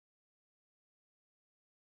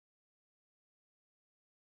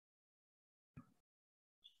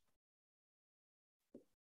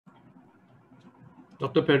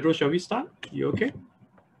Dr. Pedro, shall we start? You okay?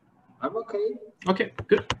 I'm okay. Okay,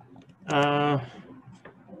 good. I'll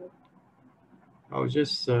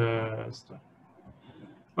just start.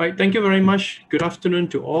 All right, thank you very much. Good afternoon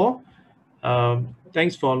to all.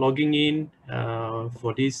 Thanks for logging in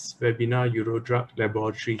for this webinar, Eurodrug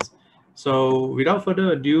Laboratories. So without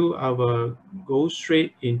further ado, I will go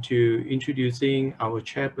straight into introducing our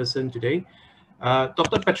chairperson today.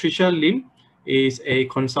 Dr. Patricia Lim is a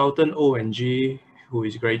consultant ONG who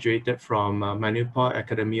is graduated from Manipur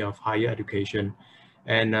Academy of Higher Education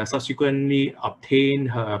and subsequently obtained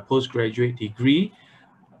her postgraduate degree,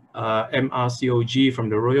 MRCOG, from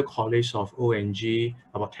the Royal College of ONG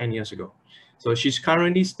about 10 years ago. So she's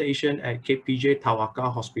currently stationed at KPJ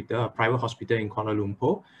Tawakal Hospital, a private hospital in Kuala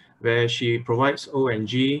Lumpur, where she provides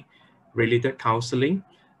ONG related counseling.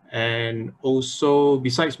 And also,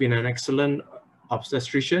 besides being an excellent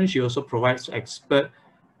obstetrician, she also provides expert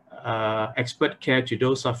care to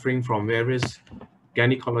those suffering from various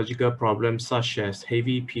gynecological problems such as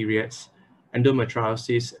heavy periods,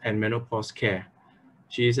 endometriosis, and menopause care.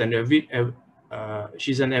 She's an avid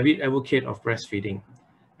advocate of breastfeeding.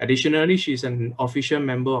 Additionally, she's an official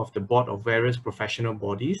member of the board of various professional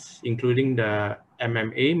bodies, including the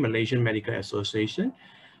MMA, Malaysian Medical Association,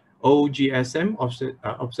 OGSM,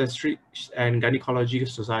 Obstetrics and Gynecology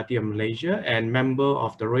Society of Malaysia, and member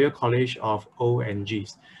of the Royal College of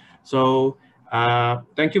ONGs. So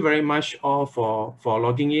thank you very much all for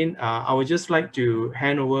logging in. I would just like to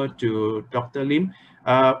hand over to Dr. Lim.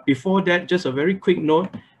 Before that, just a very quick note.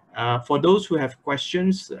 For those who have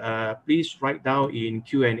questions, please write down in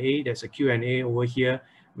Q&A. There's a Q&A over here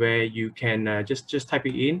where you can just type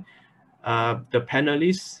it in. The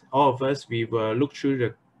panelists, all of us, we will look through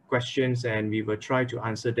the questions and we will try to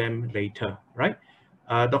answer them later, right?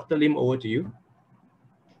 Dr. Lim, over to you.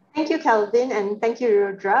 Thank you, Calvin, and thank you,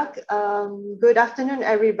 Eurodrug. Good afternoon,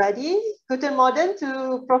 everybody. Guten Morgen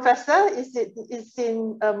to Professor. It's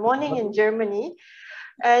in morning in Germany.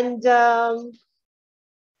 And a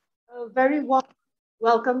very warm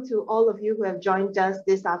welcome to all of you who have joined us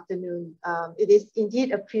this afternoon. It is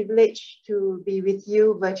indeed a privilege to be with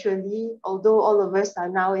you virtually. Although all of us are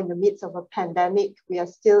now in the midst of a pandemic, we are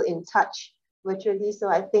still in touch virtually. So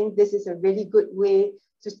I think this is a really good way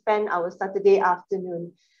to spend our Saturday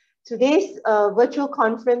afternoon. Today's virtual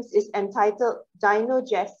conference is entitled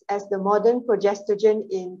Dienogest as the Modern Progestogen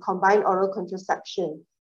in Combined Oral Contraception.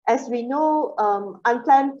 As we know,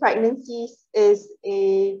 unplanned pregnancies is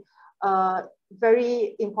a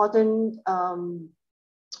very important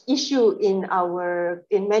issue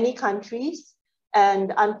in many countries,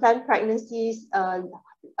 and unplanned pregnancies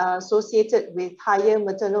associated with higher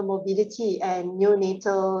maternal morbidity and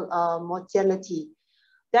neonatal mortality.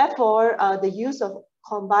 Therefore, the use of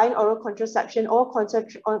combined oral contraception or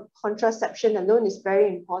contraception alone is very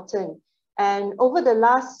important. And over the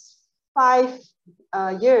last 5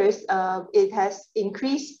 years, it has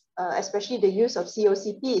increased, especially the use of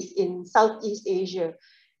COCPs in Southeast Asia.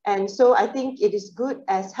 And so I think it is good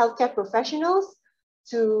as healthcare professionals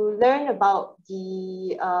to learn about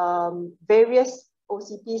the various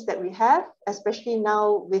OCPs that we have, especially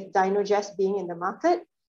now with Dienogest being in the market,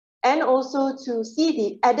 and also to see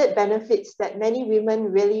the added benefits that many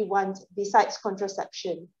women really want besides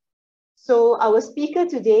contraception. So our speaker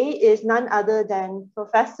today is none other than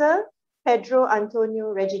Professor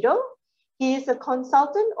Pedo-Antonio Regidor. He is a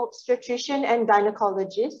consultant obstetrician and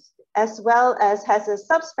gynecologist, as well as has a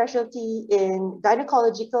subspecialty in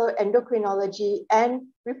gynecological endocrinology and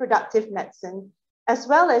reproductive medicine, as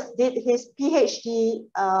well as did his PhD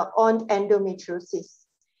on endometriosis.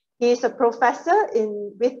 He is a professor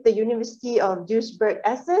with the University of Duisburg,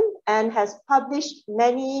 Essen, and has published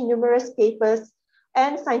numerous papers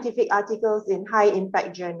and scientific articles in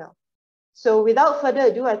high-impact journals. So without further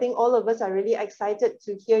ado, I think all of us are really excited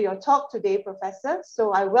to hear your talk today, Professor.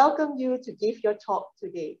 So I welcome you to give your talk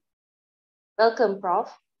today. Welcome,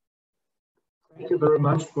 Prof. Thank you very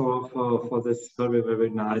much for this very,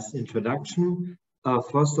 very nice introduction.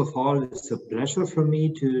 First of all, it's a pleasure for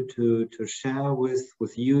me to share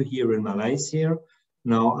with you here in Malaysia.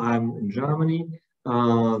 Now I'm in Germany.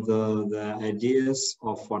 The ideas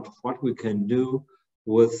of what we can do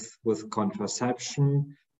with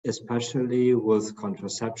contraception, especially with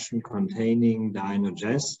contraception containing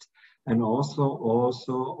Dienogest, and also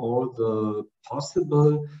all the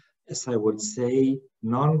possible, as I would say,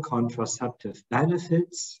 non-contraceptive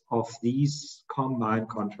benefits of these combined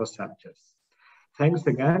contraceptives. Thanks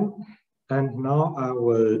again. And now I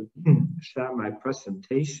will share my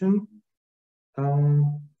presentation.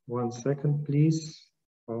 1 second, please.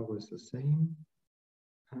 Always the same.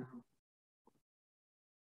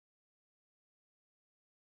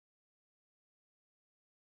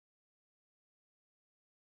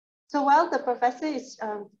 So while the professor is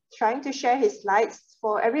trying to share his slides,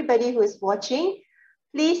 for everybody who is watching,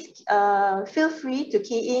 please feel free to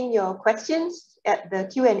key in your questions at the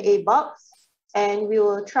Q&A box, and we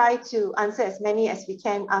will try to answer as many as we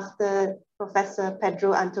can after Professor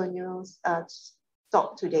Pedo-Antonio's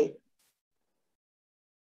talk today.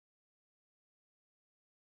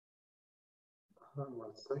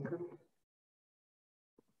 One second.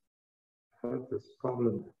 I had this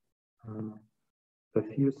problem a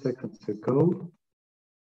few seconds ago.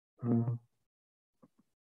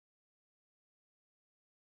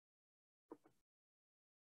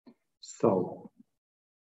 So,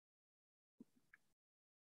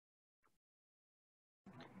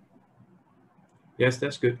 yes,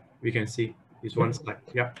 that's good. We can see this one slide.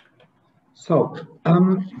 Yeah. So,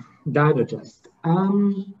 Dienogest.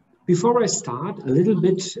 Before I start, a little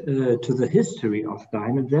bit to the history of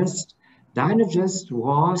Dienogest. Dienogest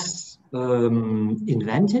was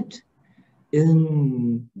invented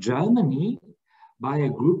in Germany by a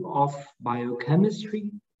group of biochemistry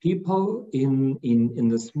people in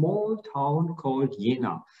the small town called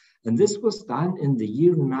Jena. And this was done in the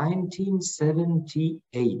year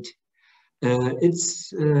 1978.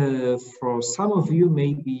 It's for some of you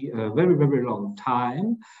maybe a very, very long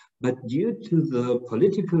time, but due to the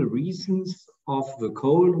political reasons of the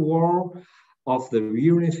Cold War, of the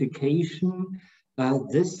reunification,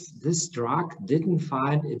 this drug didn't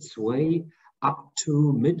find its way up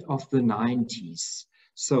to mid of the 90s.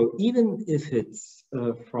 So even if it's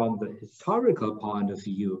from the historical point of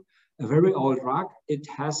view, a very old drug, it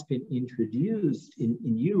has been introduced in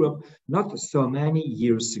Europe not so many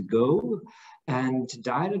years ago. And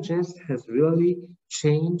Dienogest has really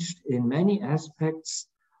changed in many aspects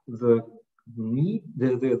the need,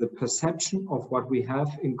 the perception of what we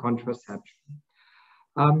have in contraception.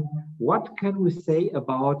 What can we say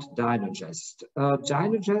about Dienogest?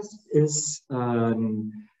 Dienogest is a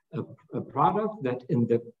product that in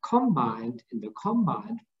the combined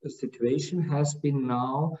situation has been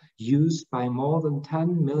now used by more than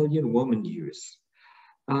 10 million woman years.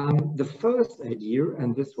 The first idea,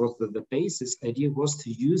 and this was the basis idea, was to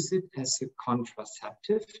use it as a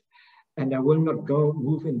contraceptive. And I will not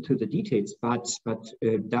move into the details, but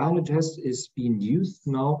Dienogest is being used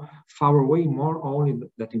now far away more only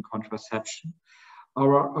than in contraception.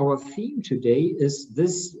 Our theme today is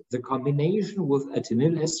the combination with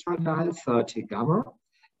ethinylerstradiol 30 gamma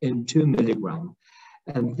in 2 milligram.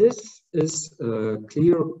 And this is a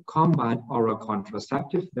clear combined oral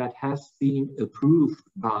contraceptive that has been approved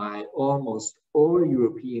by almost all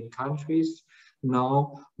European countries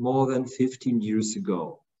now more than 15 years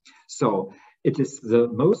ago. So it is the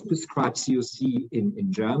most prescribed COC in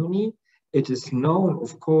Germany. It is known,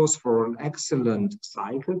 of course, for an excellent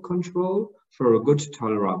cycle control, for a good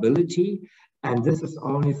tolerability. And this is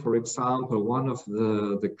only, for example, one of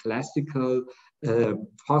the classical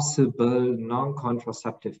possible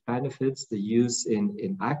non-contraceptive benefits, the use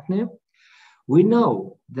in acne. We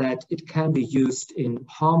know that it can be used in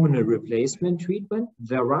hormonal replacement treatment.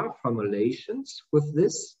 There are formulations with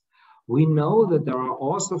this. We know that there are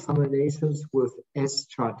also formulations with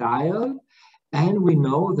estradiol, and we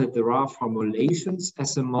know that there are formulations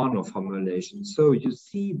as a monoformulation. So you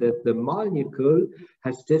see that the molecule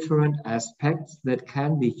has different aspects that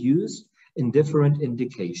can be used in different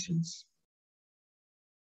indications.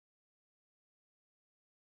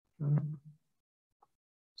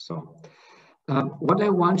 What I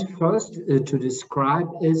want first to describe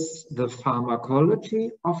is the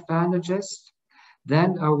pharmacology of Dienogest.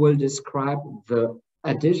 Then I will describe the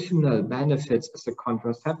additional benefits as a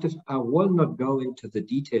contraceptive. I will not go into the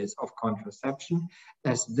details of contraception,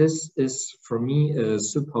 as this is for me a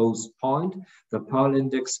supposed point. The Pearl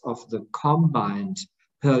index of the combined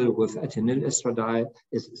pill with ethinylerstradiol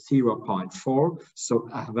is 0.4, so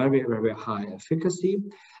a very, very high efficacy.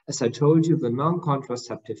 As I told you, the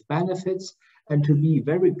non-contraceptive benefits, and to be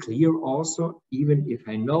very clear also, even if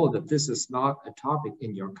I know that this is not a topic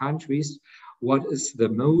in your countries, what is the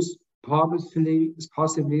most possibly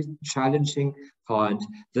challenging point,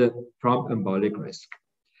 the thromboembolic risk.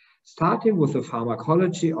 Starting with the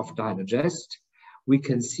pharmacology of Dienogest, we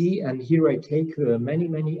can see, and here I take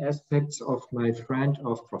many aspects of my friend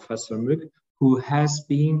of Professor Mück, who has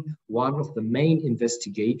been one of the main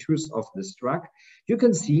investigators of this drug. You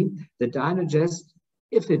can see that Dienogest,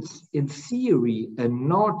 if it's in theory a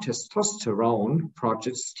non-testosterone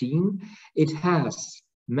progestin, it has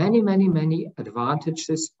many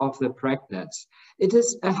advantages of the pregnancy. It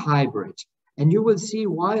is a hybrid, and you will see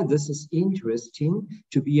why this is interesting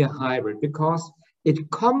to be a hybrid, because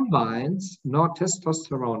it combines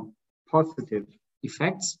non-testosterone positive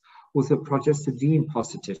effects with the progesterone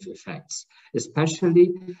positive effects,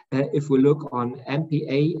 especially if we look on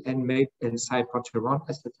MPA and cyproterone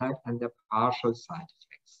acetate and their partial side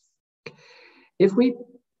effects. If we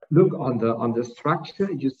look on the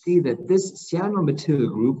structure, you see that this cyanomethyl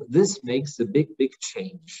group, this makes a big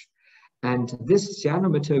change. And this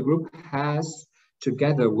cyanomethyl group has,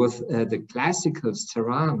 together with the classical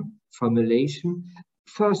steran formulation,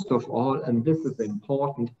 first of all, and this is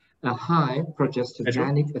important, a high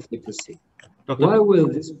progesterogenic efficacy. Why will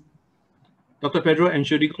this? Dr. Pedro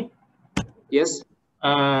Entschuldigung? Yes?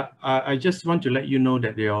 I just want to let you know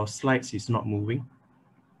that your slides is not moving.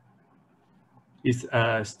 It's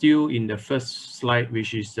still in the first slide,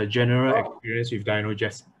 which is the general experience with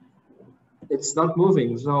Dienogest. It's not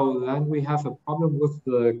moving, so then we have a problem with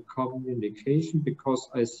the communication because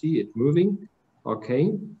I see it moving.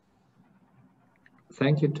 Okay.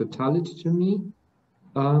 Thank you to tell it to me.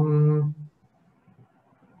 I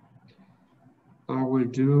will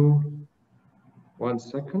do 1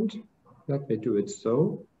 second. Let me do it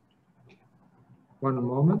so. 1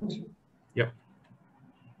 moment. Yep.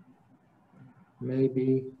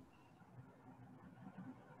 Maybe.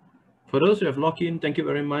 For those who have logged in, thank you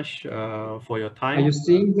very much for your time. Are you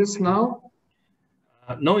seeing this now?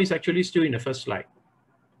 No, it's actually still in the first slide.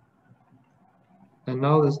 And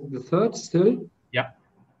now the third still? Yeah.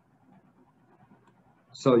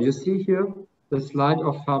 So you see here the slide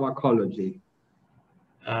of pharmacology.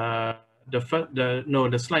 The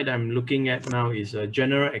slide I'm looking at now is a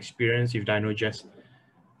general experience with Dienogest.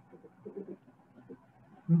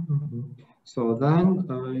 So then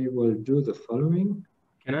I will do the following.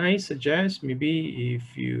 Can I suggest maybe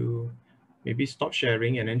if you stop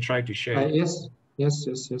sharing and then try to share? Yes.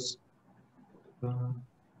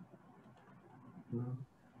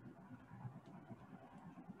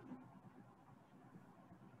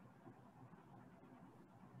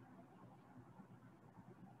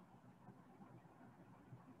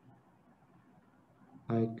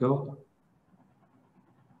 I go.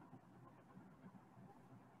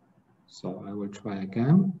 So I will try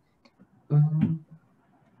again.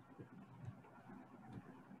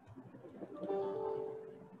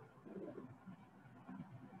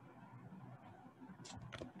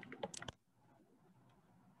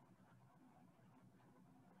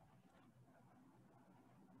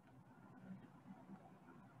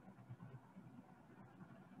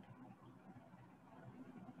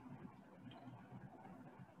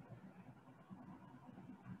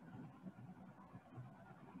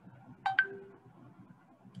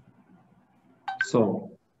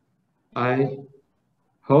 So I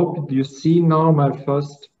hope you see now my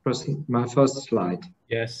first slide.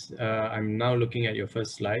 Yes, I'm now looking at your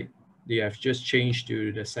first slide. They have just changed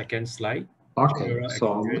to the second slide. Okay,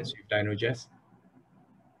 so experience with Dienogest.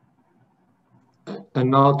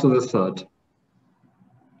 And now to the third.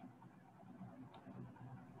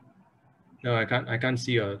 No, I can't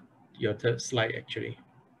see your third slide actually.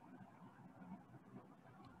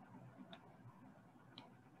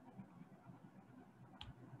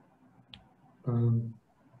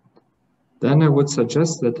 Then I would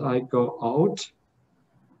suggest that I go out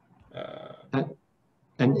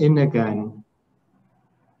and in again.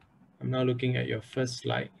 I'm now looking at your first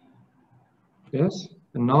slide. Yes,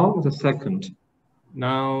 and now the second.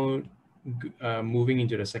 Now moving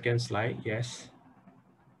into the second slide, yes.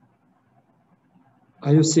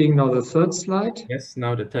 Are you seeing now the third slide? Yes,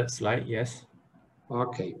 now the third slide, yes.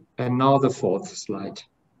 Okay, and now the fourth slide.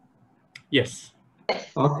 Yes.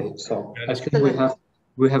 Okay, so I think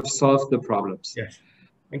we have solved the problems. Yes.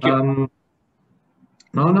 Thank you.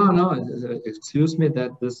 No, excuse me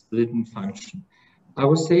that this didn't function. I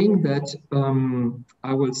was saying that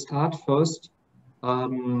I will start first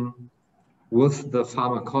with the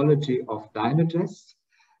pharmacology of Dienogest.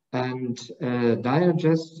 And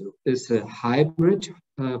Dienogest is a hybrid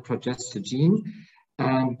progesterone,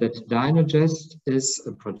 and that Dienogest is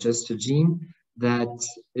a progesterone that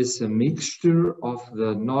is a mixture of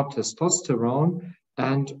the nortestosterone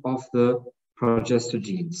and of the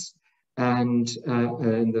progesterones. And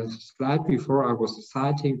in the slide before, I was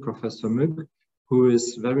citing Professor Mück, who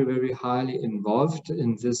is very highly involved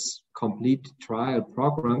in this complete trial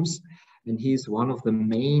programs, and he's one of the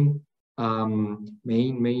main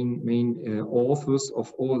authors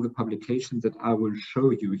of all the publications that I will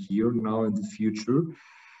show you here now in the future.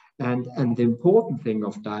 And the important thing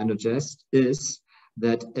of Dienogest is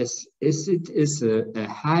that as it is a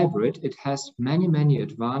hybrid, it has many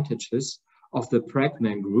advantages of the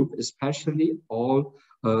pregnant group, especially all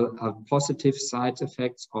positive side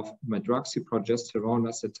effects of medroxyprogesterone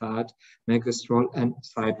acetate, megestrol, and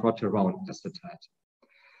cyproterone acetate.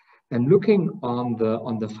 And looking on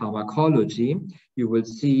the pharmacology, you will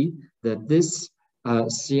see that this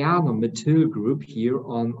cyanomethyl group here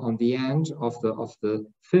on the end of the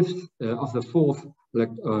fourth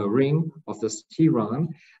ring of the steron,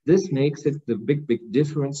 this makes it the big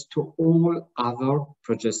difference to all other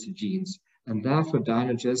progestogenes, and therefore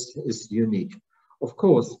Dienogest is unique. Of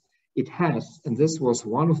course, it has, and this was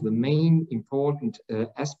one of the main important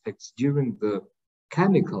aspects during the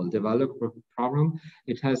chemical development problem,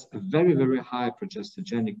 it has a very high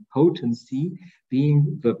progestogenic potency,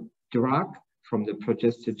 being the drug from the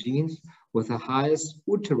progestogenes with the highest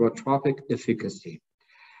uterotropic efficacy.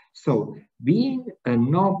 So being a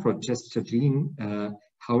non-progestogene,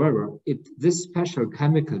 however, this special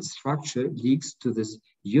chemical structure leads to this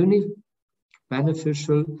unique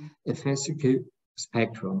beneficial efficacy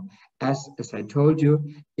spectrum. As I told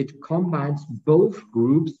you, it combines both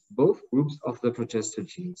groups of the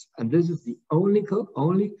progestogenes. And this is the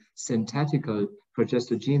only synthetical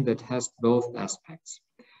progestogene that has both aspects.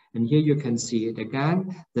 And here you can see it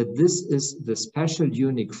again, that this is the special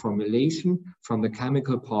unique formulation from the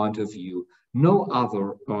chemical point of view. No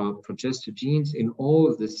other progestogenes in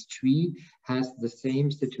all this tree has the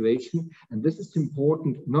same situation. And this is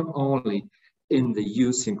important not only in the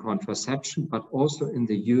use in contraception, but also in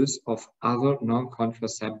the use of other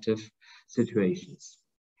non-contraceptive situations.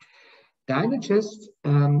 Dienogest,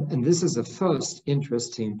 and this is the first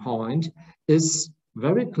interesting point, is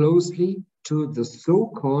very closely to the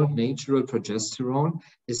so-called natural progesterone,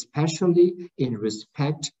 especially in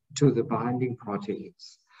respect to the binding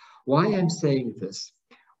proteins. Why I'm saying this?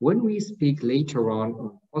 When we speak later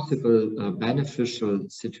on possible beneficial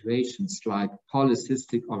situations like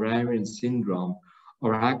polycystic ovarian syndrome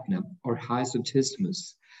or acne or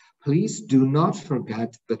hirsutismus, please do not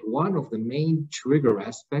forget that one of the main trigger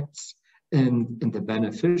aspects in the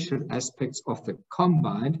beneficial aspects of the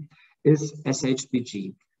combined is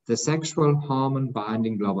SHBG, the sexual hormone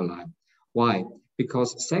binding globulin. Why?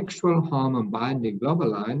 Because sexual hormone binding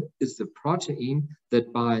globulin is the protein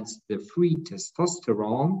that binds the free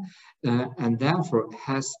testosterone and therefore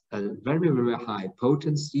has a very high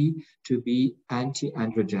potency to be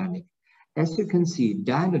anti-androgenic. As you can see,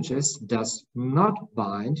 Dienogest does not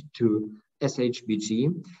bind to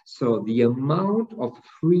SHBG, so the amount of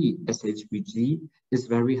free SHBG is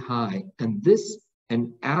very high, and this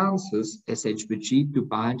enhances SHBG to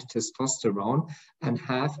bind testosterone and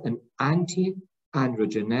have an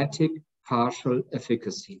anti-androgenetic partial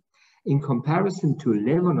efficacy. In comparison to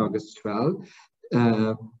levonorgestrel,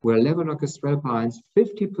 where levonorgestrel binds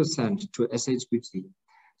 50% to SHBG.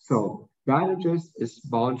 So Dienogest is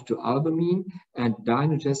bound to albumin and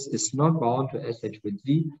Dienogest is not bound to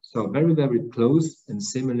SHBG, so very close and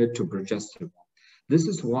similar to progesterone. This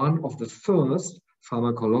is one of the first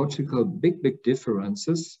pharmacological big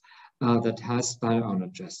differences that has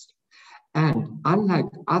Dienogest. And unlike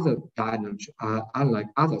other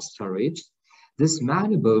steroids, this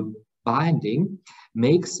mandible binding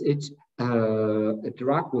makes it a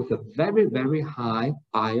drug with a very high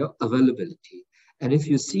bioavailability. And if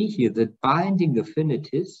you see here that binding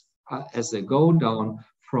affinities, as they go down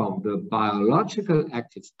from the biological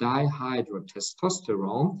active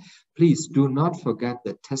dihydrotestosterone, please do not forget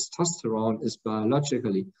that testosterone is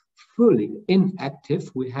biologically fully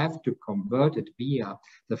inactive. We have to convert it via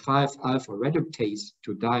the 5-alpha reductase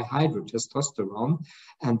to dihydrotestosterone,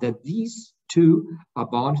 and that these two are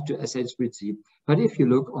bound to SHBG. But if you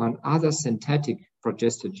look on other synthetic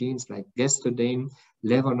progestogenes like gestodane,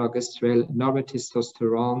 levonorgestrel,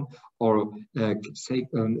 normetestosterone, or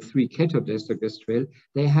 3-ketodesogestrel,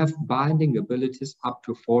 they have binding abilities up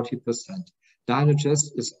to 40%.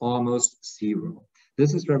 Dienogest is almost zero.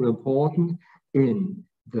 This is very important in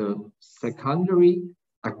the secondary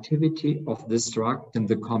activity of this drug in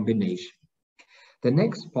the combination. The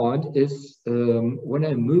next point is when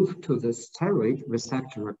I move to the steroid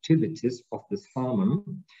receptor activities of this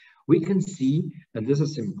hormone, we can see, and this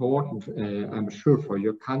is important, I'm sure for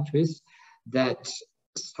your countries, that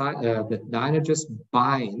Dienogest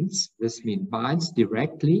binds, this means binds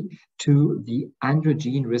directly to the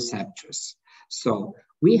androgen receptors. So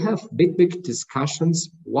we have big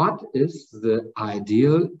discussions. What is the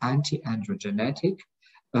ideal anti-androgenetic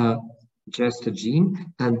gestogene?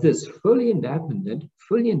 And this fully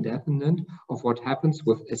independent of what happens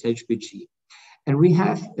with SHBG. And we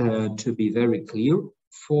have to be very clear,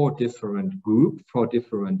 four different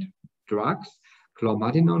drugs: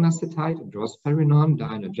 clomidinone acetate, drospirenone,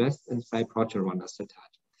 Dienogest, and cyproterone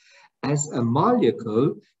acetate. As a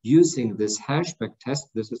molecule, using this hashback test,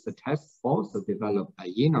 this is a test also developed by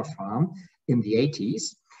Jena Farm in the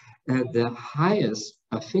 80s, the highest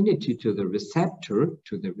affinity to the receptor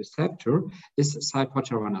is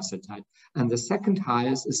cyproterone acetate, and the second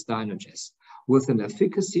highest is Dienogest, with an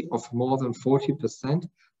efficacy of more than 40%,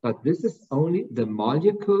 but this is only the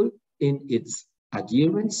molecule in its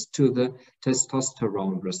adherence to the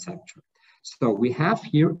testosterone receptor. So we have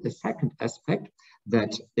here a second aspect,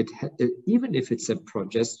 that even if it's a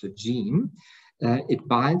progestogene, it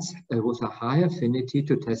binds with a high affinity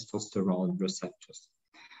to testosterone receptors.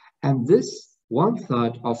 And this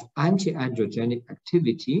 1/3 of anti-androgenic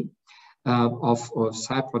activity of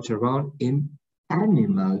cyproterone in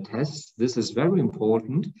animal tests, this is very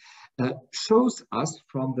important, shows us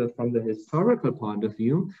from the historical point of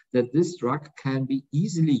view that this drug can be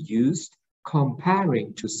easily used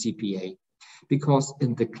comparing to CPA. Because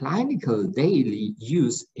in the clinical daily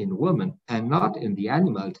use in women and not in the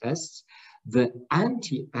animal tests, the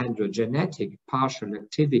anti-androgenetic partial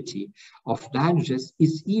activity of Dienogest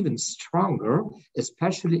is even stronger,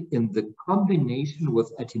 especially in the combination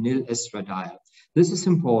with ethinylerstradiol. This is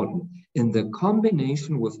important. In the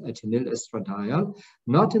combination with ethinylerstradiol,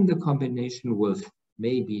 not in the combination with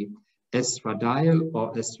maybe estradiol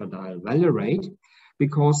or estradiol valerate,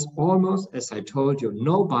 because almost, as I told you,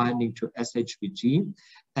 no binding to SHBG,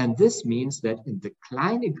 and this means that in the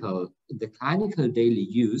clinical daily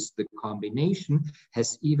use, the combination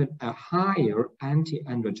has even a higher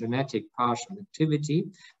anti-androgenetic partial activity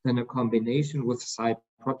than a combination with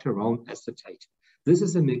cyproterone acetate. This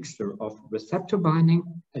is a mixture of receptor binding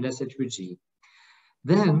and SHBG.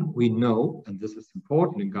 Then we know, and this is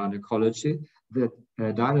important in gynecology, that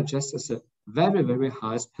Dienogest has a very, very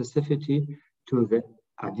high specificity to the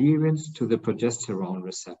adherence to the progesterone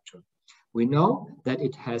receptor. We know that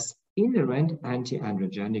it has inherent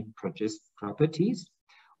anti-androgenic properties.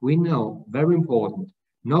 We know, very important,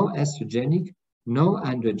 no estrogenic, no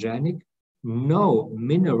androgenic, no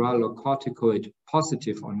mineralocorticoid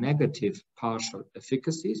positive or negative partial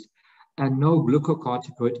efficacies, and no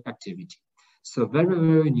glucocorticoid activity. So very,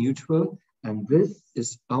 very neutral. And this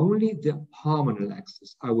is only the hormonal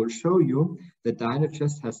axis. I will show you that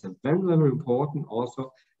Dienogest has a very, very important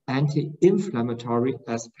also anti-inflammatory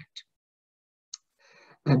aspect.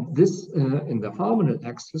 And this in the hormonal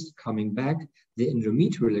axis, coming back, the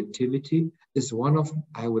endometrial activity is one of,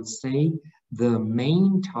 I would say, the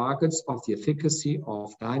main targets of the efficacy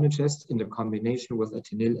of Dienogest in the combination with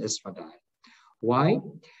ethinylerstradiol. Why?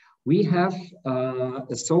 We have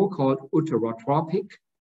a so-called uterotropic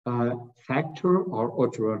factor or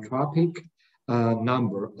uterotropic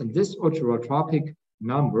number. And this uterotropic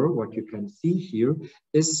number, what you can see here,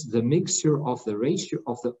 is the mixture of the ratio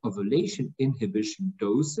of the ovulation inhibition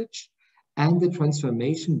dosage and the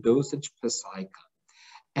transformation dosage per cycle.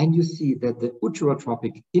 And you see that the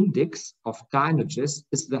uterotropic index of Dienogest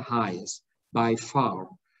is the highest by far,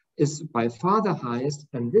 the highest.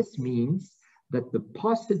 And this means that the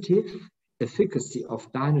positive efficacy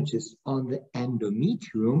of Dienogest on the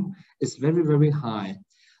endometrium is very, very high.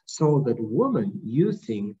 So that women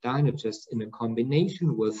using Dienogest in a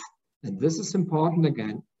combination with, and this is important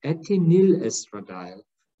again, ethinylerstradiol,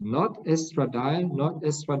 not estradiol, not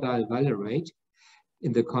estradiol valerate,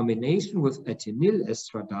 in the combination with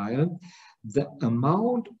ethinylerstradiol, the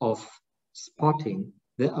amount of spotting,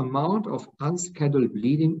 the amount of unscheduled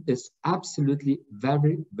bleeding is absolutely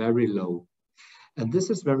very, very low. And this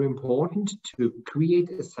is very important to create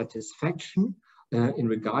a satisfaction in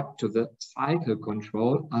regard to the cycle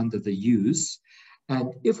control under the use.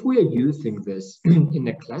 And if we are using this in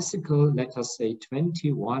a classical, let us say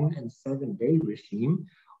 21 and 7 day regime,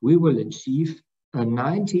 we will achieve a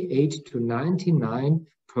 98 to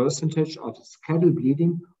 99% of scheduled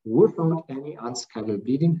bleeding without any unscheduled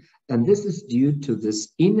bleeding. And this is due to this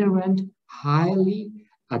inherent highly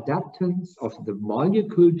adaptance of the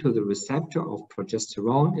molecule to the receptor of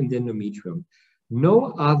progesterone in the endometrium.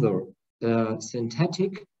 No other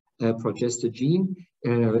synthetic progestogene,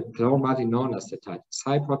 chlormadinone acetate,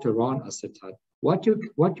 cyproterone acetate, what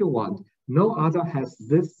you want, no other has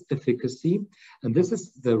this efficacy. And this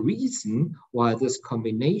is the reason why this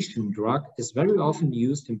combination drug is very often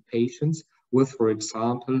used in patients with, for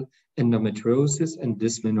example, endometriosis and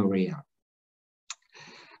dysmenorrhea.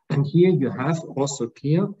 And here you have also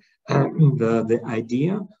clear the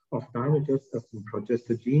idea of Dienogest as a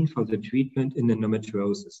progestogene for the treatment in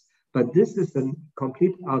endometriosis. But this is a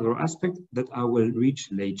complete other aspect that I will reach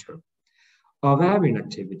later. Ovarian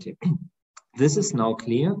activity. This is now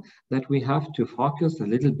clear that we have to focus a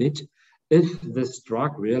little bit if this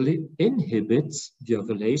drug really inhibits the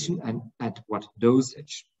ovulation and at what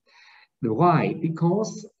dosage. Why?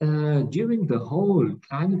 Because during the whole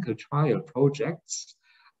clinical trial projects,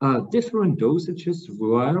 different dosages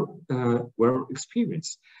were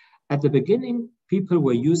experienced. At the beginning, people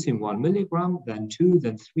were using 1 milligram, then 2,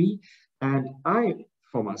 then 3, and I,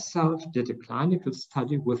 for myself, did a clinical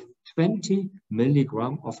study with 20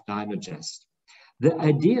 milligram of Dienogest. The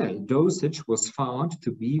ideal dosage was found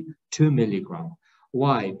to be 2 milligram.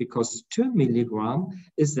 Why? Because 2 milligram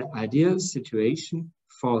is the ideal situation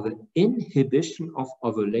for the inhibition of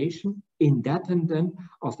ovulation, independent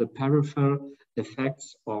of the peripheral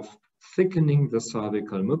effects of thickening the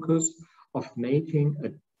cervical mucus, of making a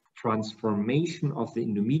transformation of the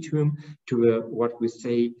endometrium to what we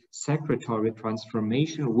say secretory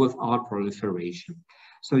transformation without proliferation.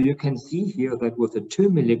 So you can see here that with the 2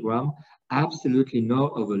 milligram, absolutely no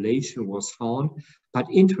ovulation was found. But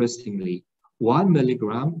interestingly, 1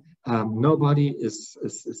 milligram, nobody is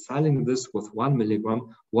selling this with 1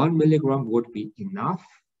 milligram. 1 milligram would be enough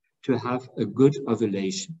to have a good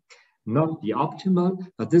ovulation. Not the optimal,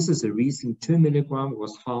 but this is the reason 2 milligram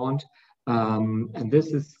was found. And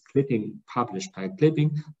this is clipping published by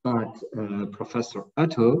Clipping, but Professor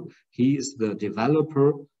Oettel, he is the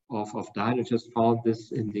developer of Dienogest, found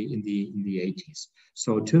this in the 80s.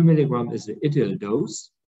 So 2 milligram is the ideal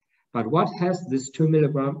dose. But what has this 2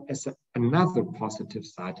 milligram as another positive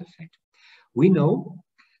side effect? We know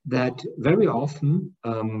that very often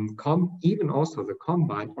even also the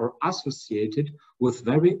combined are associated with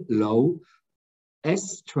very low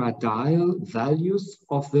estradiol values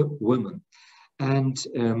of the women. And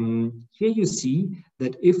here you see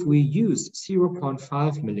that if we use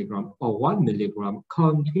 0.5 milligram or 1 milligram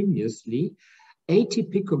continuously, 80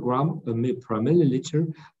 picogram per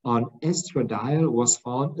milliliter on estradiol was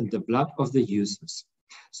found in the blood of the users.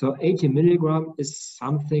 So 80 milligram is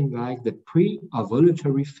something like the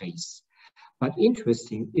pre-ovulatory phase. But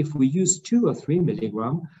interesting, if we use 2 or 3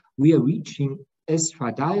 milligram, we are reaching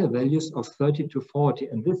estradiol values of 30 to 40.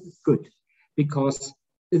 And this is good because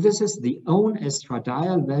this is the own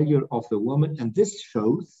estradiol value of the woman. And this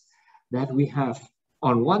shows that we have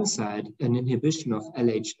on one side an inhibition of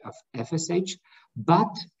FSH,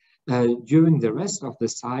 but during the rest of the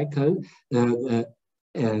cycle,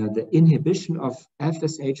 the inhibition of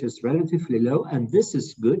FSH is relatively low, and this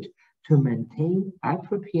is good to maintain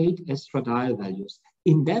appropriate estradiol values,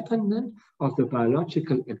 independent of the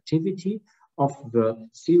biological activity of the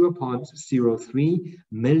 0.03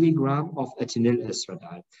 milligram of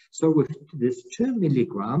ethinylerstradiol. So with this 2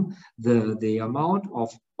 milligram, the amount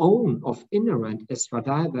of inherent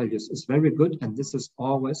estradiol values is very good, and this is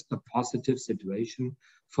always a positive situation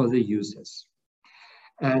for the users.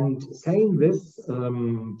 And saying this,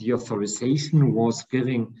 the authorization was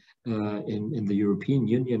given in the European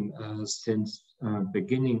Union since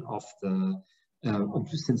beginning of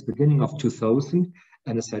 2000.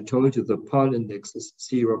 And as I told you, the Pearl index is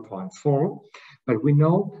 0.4, but we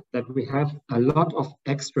know that we have a lot of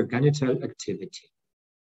extragenital activity.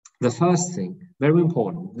 The first thing, very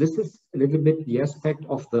important, this is a little bit the aspect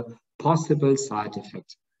of the possible side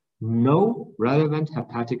effects. No relevant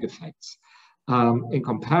hepatic effects. In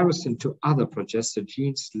comparison to other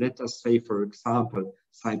progestogens, let us say, for example,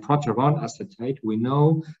 cyproterone acetate, we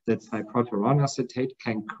know that cyproterone acetate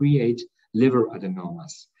can create liver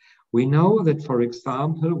adenomas. We know that, for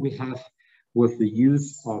example, we have, with the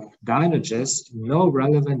use of Dienogest, no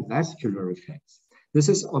relevant vascular effects. This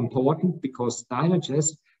is important because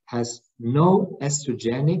Dienogest has no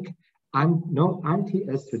estrogenic and no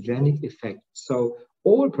anti-estrogenic effect. So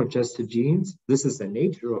all progestogens, this is the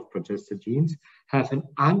nature of progestogens, have an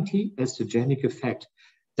anti-estrogenic effect.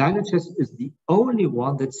 Dienogest is the only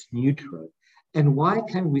one that's neutral. And why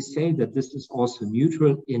can we say that this is also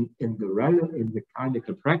neutral in the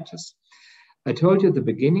clinical practice? I told you at the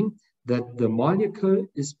beginning that the molecule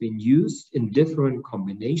is being used in different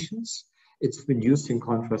combinations. It's been used in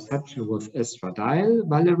contraception with estradiol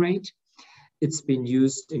valerate. It's been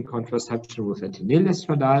used in contraception with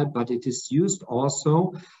ethinylerstradiol, but it is used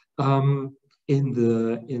also in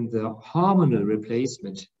the hormonal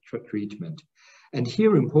replacement treatment. And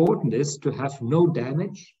here important is to have no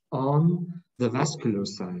damage on the vascular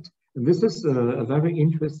side. And this is a very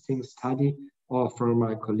interesting study from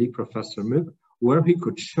my colleague, Professor Mück, where he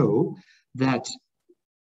could show that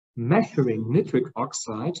measuring nitric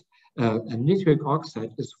oxide, and nitric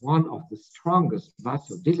oxide is one of the strongest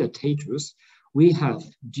vasodilatators, we have,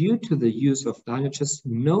 due to the use of Dienogest,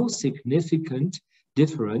 no significant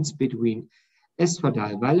difference between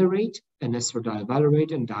estradiol valerate and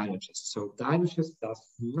Dienogest. So Dienogest does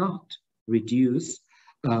not reduce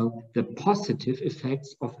the positive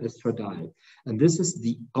effects of estradiol. And this is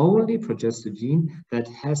the only progestogen that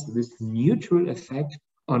has this neutral effect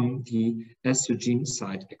on the estrogen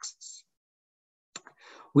side axis.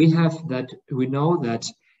 We know that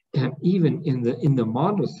even in the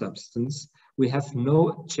mono substance, we have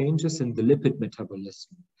no changes in the lipid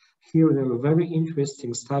metabolism. Here there were very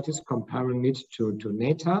interesting studies comparing it to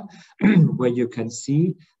NETA, where you can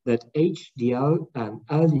see that HDL and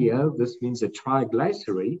LDL, this means the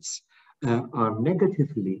triglycerides, are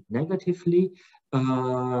negatively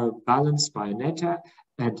balanced by NETA,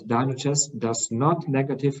 and Dienogest does not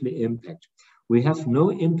negatively impact. We have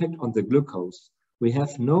no impact on the glucose. We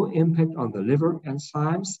have no impact on the liver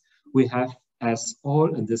enzymes. We have, as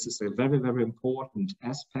all, and this is a very, very important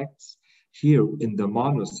aspect, here in the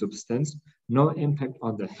mono substance, no impact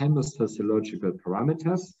on the hemophysiological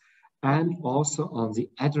parameters and also on the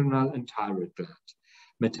adrenal and thyroid gland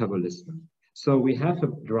metabolism. So we have a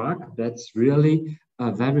drug that's really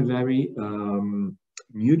very, very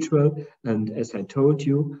neutral. And as I told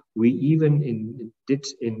you, we even did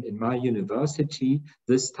in my university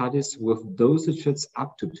the studies with dosages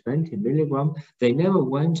up to 20 milligram. They never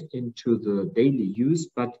went into the daily use,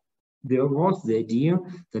 but there was the idea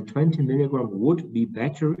that 20 milligram would be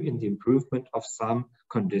better in the improvement of some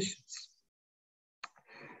conditions.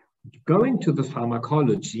 Going to the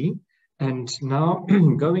pharmacology, and now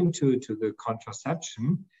going to the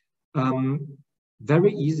contraception,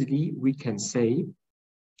 very easily we can say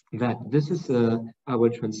that this is, I will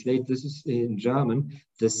translate, this is in German,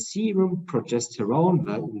 the serum progesterone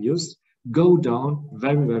values go down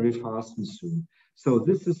very, very fast and soon. So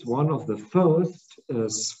this is one of the first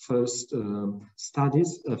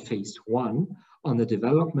studies, phase 1, on the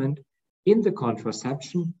development in the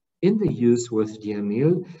contraception, in the use with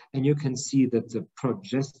Dienille, and you can see that the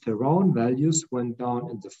progesterone values went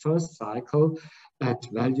down in the first cycle at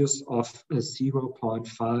values of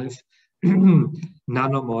 0.5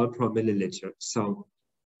 nanomole per milliliter. So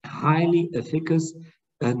highly efficacious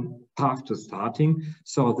and path to starting,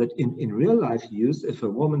 so that in real life use, if a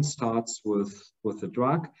woman starts with the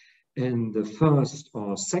drug in the first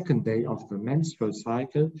or second day of the menstrual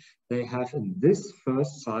cycle, they have in this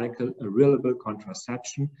first cycle a reliable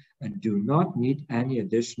contraception and do not need any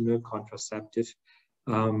additional contraceptive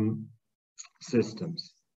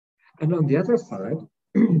systems. And on the other side,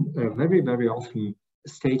 a very, very often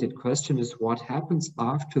stated question is what happens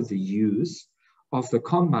after the use of the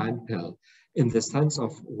combined pill, in the sense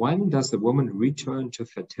of when does the woman return to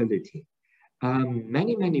fertility?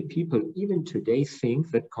 Many people even today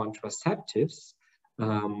think that contraceptives,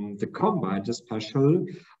 the combined especially,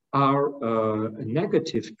 are a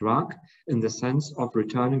negative drug in the sense of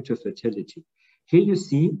returning to fertility. Here you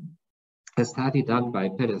see a study done by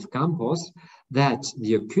Pedo-Antonio that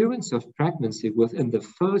the occurrence of pregnancy within the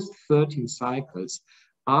first 13 cycles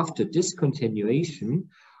after discontinuation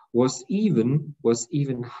was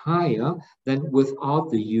even higher than without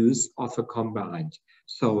the use of a combined.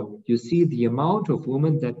 So you see the amount of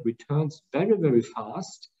women that returns very, very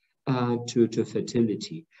fast to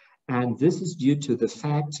fertility. And this is due to the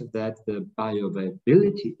fact that the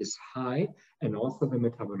bioavailability is high and also the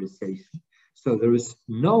metabolization. So there is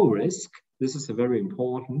no risk, this is a very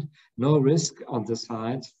important, no risk on the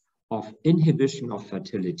side of inhibition of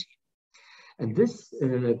fertility. And this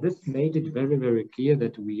made it very, very clear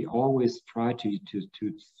that we always try to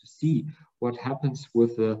see what happens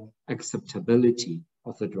with the acceptability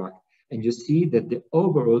of the drug. And you see that the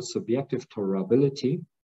overall subjective tolerability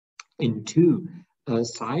in two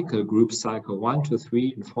cycle groups, cycle 1 to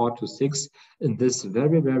 3 and 4 to 6, in this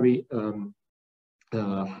very, very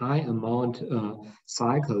high amount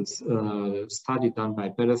cycles study done by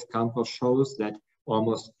Pedo-Antonio shows that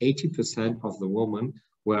almost 80% of the women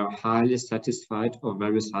were highly satisfied or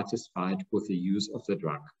very satisfied with the use of the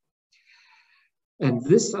drug. And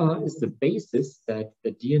this is the basis that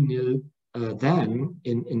the Dienille then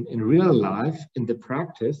in real life, in the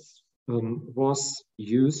practice, was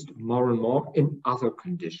used more and more in other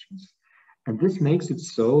conditions. And this makes it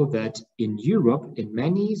so that in Europe, in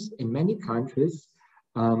many countries,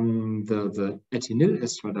 the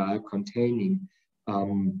Ethinylerstradiol containing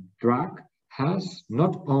drug has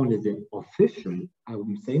not only the official, I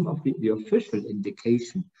would say, the official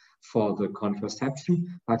indication for the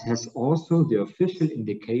contraception, but has also the official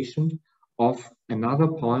indication of another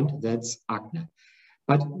point, that's acne.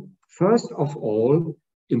 But first of all,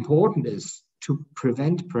 important is to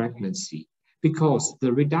prevent pregnancy, because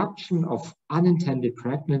the reduction of unintended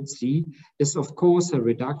pregnancy is, of course, a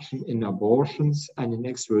reduction in abortions and in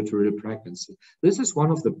extrauterine pregnancy. This is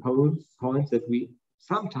one of the points that we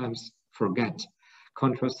sometimes forget.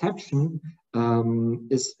 Contraception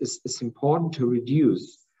is important to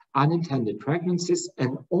reduce unintended pregnancies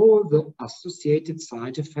and all the associated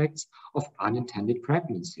side effects of unintended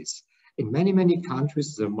pregnancies. In many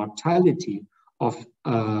countries, the mortality of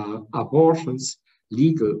abortions,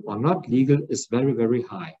 legal or not legal, is very, very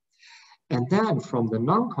high. And then from the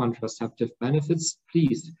non-contraceptive benefits,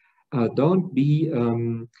 please don't be a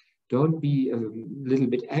little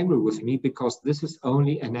bit angry with me, because this is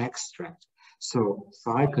only an extract. So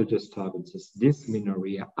cycle disturbances,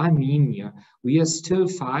 dysmenorrhea, anemia, we are still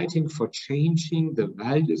fighting for changing the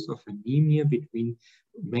values of anemia between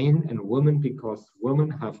men and women, because women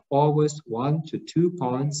have always 1 to 2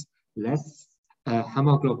 points less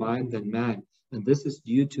hemoglobin than men. And this is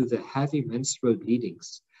due to the heavy menstrual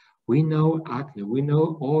bleedings. We know acne, we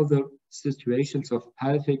know all the situations of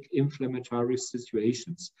pelvic inflammatory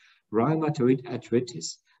situations, rheumatoid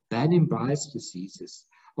arthritis, Benning-Bryce diseases,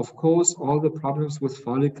 of course, all the problems with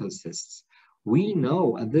follicle cysts. We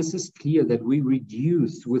know, and this is clear, that we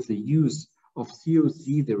reduced with the use of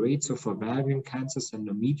COC the rates of ovarian cancers,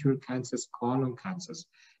 endometrial cancers, colon cancers.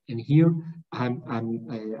 And here I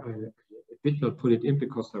did not put it in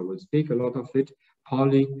because I will speak a lot of it,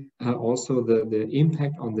 also the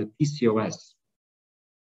impact on the PCOS.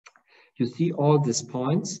 You see all these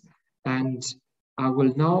points, and I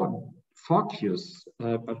will now focus,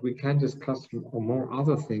 but we can discuss more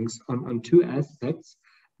other things on 2 aspects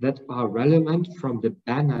that are relevant from the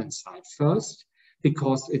benign side. First,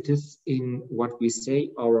 because it is in what we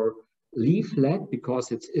say our leaflet,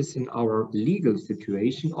 because it is in our legal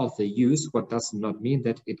situation of the use, what does not mean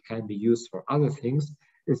that it can be used for other things,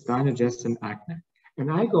 is Dienogest and acne.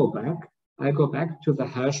 And I go back to the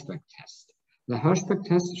Hirschberg test. The Hirschberg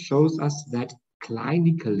test shows us that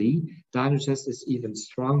clinically, Dienogest is even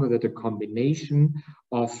stronger than a combination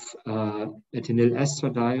of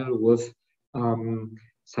Ethinylerstradiol with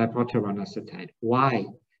cyproterone. Why?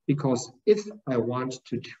 Because if I want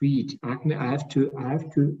to treat acne, I have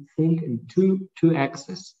to think in two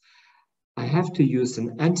axes. I have to use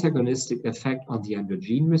an antagonistic effect on the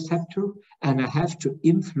androgen receptor, and I have to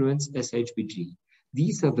influence SHBG.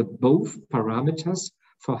 These are the both parameters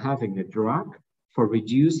for having a drug for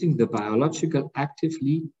reducing the biological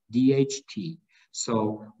actively DHT.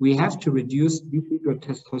 So we have to reduce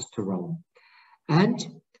dihydrotestosterone.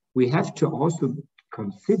 And we have to also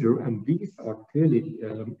consider, and these are clearly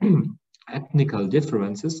ethnical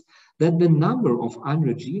differences, that the number of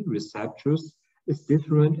androgen receptors is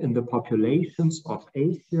different in the populations of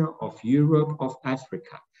Asia, of Europe, of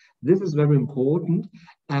Africa. This is very important,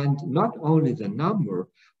 and not only the number,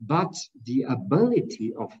 but the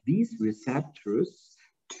ability of these receptors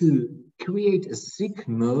to create a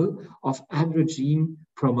signal of androgen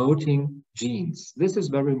promoting genes. This is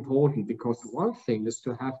very important, because one thing is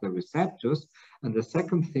to have the receptors, and the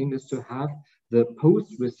second thing is to have the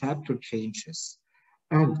post-receptor changes.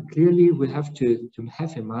 And clearly we have to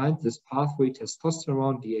have in mind this pathway: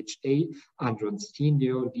 testosterone, DHA,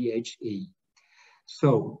 androstenedione, DHE.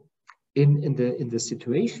 So in the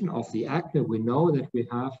situation of the acne, we know that we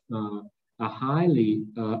have a highly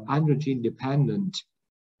androgen-dependent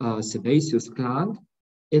sebaceous gland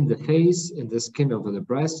in the face, in the skin over the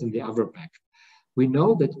breast, in the upper back. We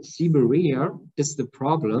know that seborrhea is the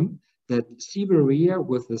problem, that seborrhea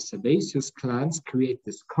with the sebaceous glands create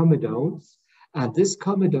these comedones, and these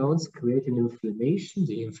comedones create an inflammation,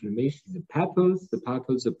 the papules,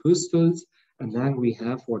 the pustules, and then we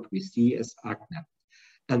have what we see as acne.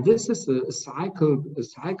 And this is a cycle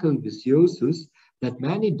viciosus that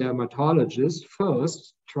many dermatologists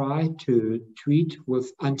first try to treat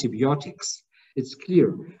with antibiotics. It's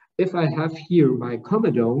clear, if I have here my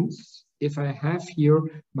comedones, if I have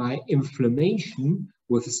here my inflammation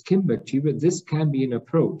with skin bacteria, this can be an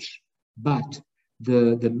approach. But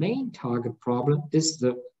the main target problem is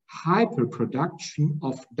the hyperproduction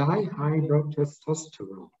of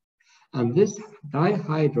dihydrotestosterone. And this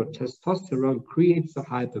dihydrotestosterone creates a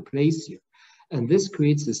hyperplasia, and this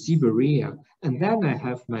creates a seborrhea, and then I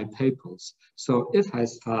have my papules. So if I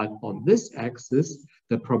start on this axis,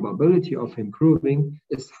 the probability of improving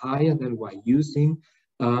is higher than by using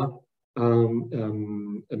an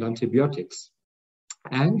antibiotics.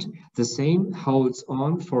 And the same holds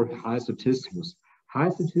on for hirsutismus.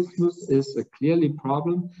 Hirsutismus is a clearly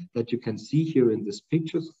problem that you can see here in these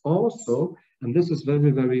pictures also, and this is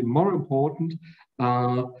very, very more important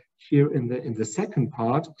here in the second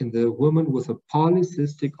part, in the woman with a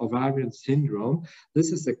polycystic ovarian syndrome.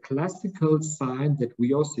 This is a classical sign that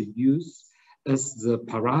we also use as the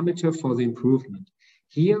parameter for the improvement.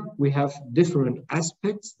 Here we have different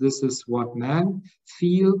aspects. This is what men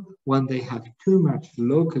feel when they have too much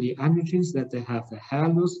locally androgens, that they have the hair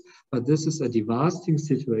loss, but this is a devastating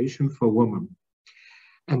situation for women.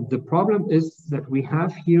 And the problem is that we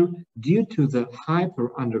have here, due to the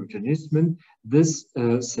hyperandrogenism, this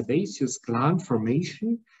sebaceous gland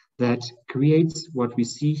formation that creates what we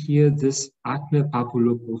see here, this acne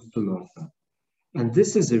papulopustulosa. And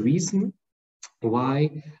this is a reason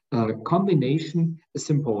why combination is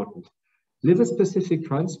important. Liver-specific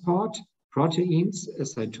transport proteins,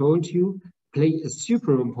 as I told you, play a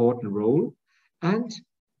super important role. And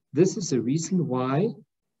this is a reason why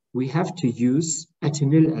we have to use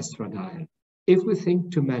ethinylerstradiol. If we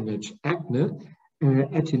think to manage acne,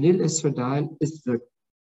 ethinylerstradiol is the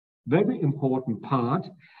very important part,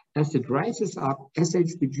 as it rises up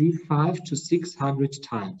SHBG 500 to 600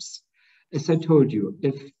 times. As I told you,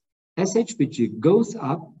 if SHBG goes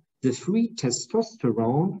up, the free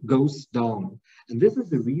testosterone goes down. And this is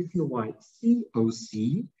the reason why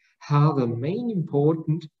COC have the main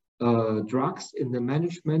important drugs in the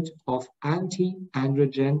management of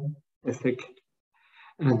anti-androgen effect.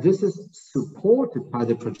 And this is supported by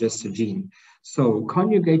the progestogen. So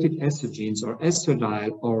conjugated estrogens or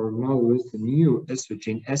estradiol, or now with the new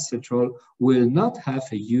estrogen estetrol, will not have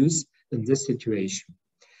a use in this situation.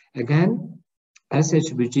 Again,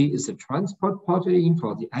 SHBG is a transport protein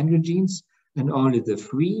for the androgens, and only the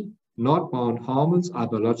free, not bound hormones are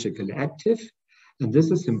biologically active. And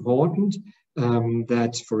this is important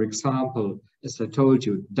that, for example, as I told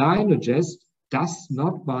you, Dienogest does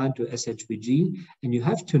not bind to SHBG, and you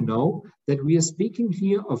have to know that we are speaking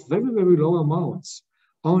here of very, very low amounts.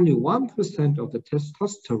 Only 1% of the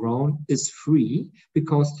testosterone is free,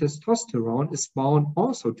 because testosterone is bound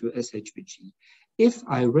also to SHBG. If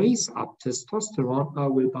I raise up testosterone, I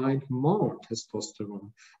will bind more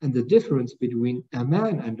testosterone. And the difference between a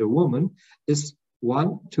man and a woman is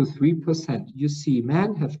 1 to 3%. You see,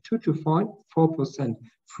 men have 2 to 4%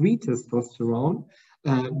 free testosterone,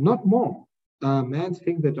 not more. Men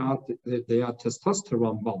think that they are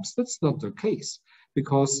testosterone bombs. That's not the case,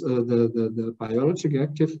 because the biological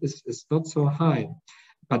active is not so high.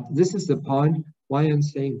 But this is the point why I'm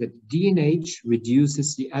saying that DNH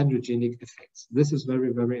reduces the androgenic effects. This is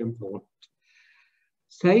very, very important.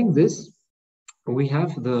 Saying this, we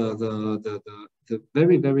have the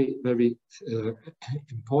very, very, very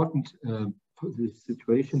important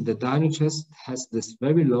situation. The Dienogest has this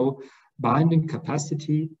very low binding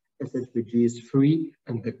capacity. SHBG is free,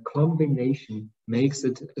 and the combination makes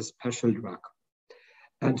it a special drug.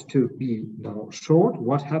 And to be now short,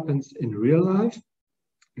 what happens in real life?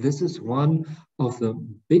 This is one of the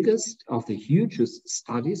biggest, of the hugest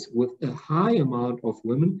studies, with a high amount of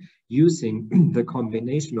women using the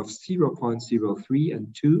combination of 0.03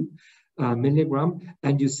 and 2 milligram.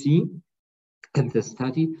 And you see in the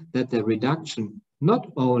study that the reduction not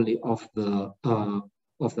only of the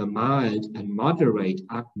mild and moderate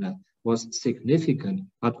acne was significant,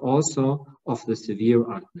 but also of the severe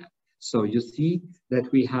acne. So you see that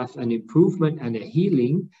we have an improvement and a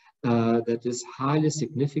healing that is highly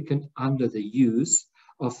significant under the use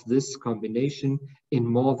of this combination in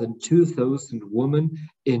more than 2,000 women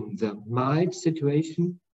in the mild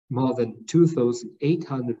situation, more than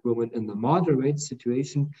 2,800 women in the moderate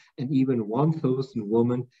situation, and even 1,000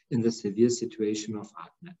 women in the severe situation of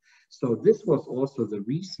acne. So this was also the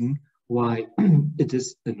reason why it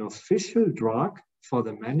is an official drug for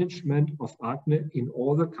the management of acne in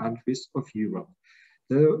all the countries of Europe.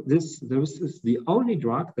 This is the only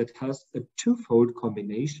drug that has a twofold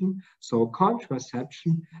combination, so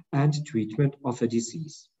contraception and treatment of a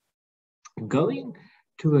disease. Going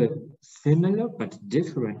to a similar but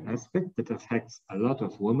different aspect that affects a lot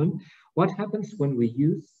of women, what happens when we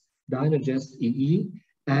use Dienogest EE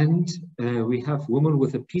and we have women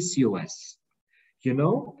with a PCOS? You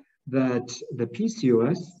know that the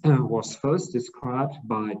PCOS was first described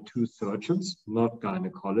by 2 surgeons, not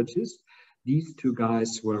gynecologists. These 2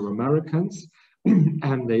 guys were Americans,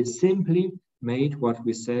 and they simply made what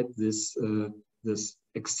we said, this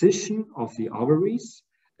excision of the ovaries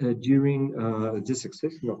during this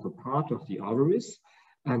excision of the part of the ovaries,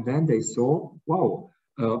 and then they saw, wow,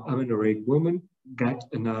 amenorrheic women get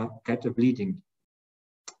a bleeding.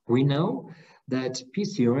 We know that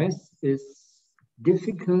PCOS is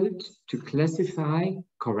difficult to classify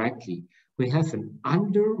correctly. We have an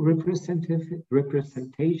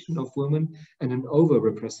underrepresentation of women and an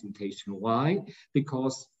overrepresentation. Why?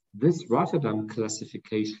 Because this Rotterdam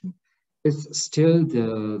classification is still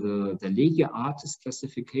the Legia Artis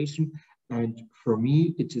classification, and for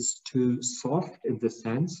me it is too soft in the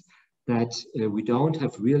sense that we don't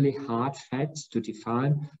have really hard facts to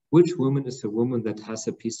define which woman is a woman that has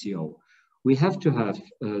a PCO. We have to have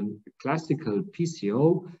a classical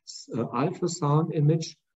PCO ultrasound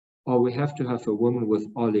image, or we have to have a woman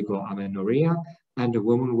with oligoamenorrhea and a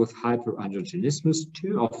woman with hyperandrogenismus.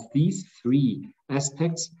 2 of these 3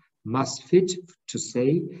 aspects must fit to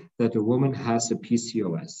say that a woman has a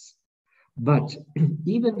PCOS. But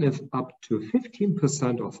even if up to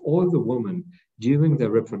 15% of all the women during their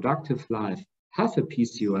reproductive life have a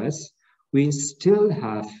PCOS, we still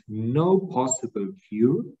have no possible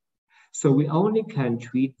cure. So we only can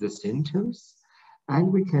treat the symptoms,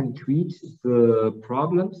 and we can treat the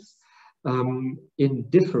problems in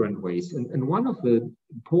different ways. And one of the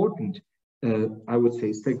important, I would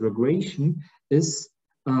say, segregation is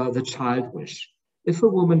the child wish. If a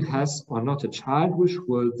woman has or not a child wish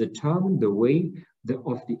will determine the way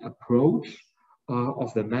of the approach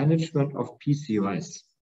of the management of PCOS.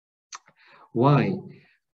 Why?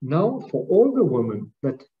 Now, for all the women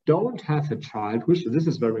that don't have a child wish, this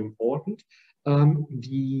is very important,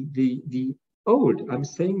 the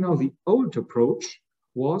old approach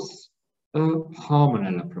was a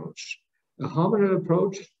hormonal approach. A hormonal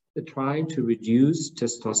approach trying to reduce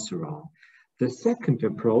testosterone. The second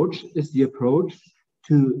approach is the approach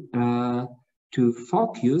to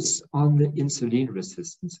focus on the insulin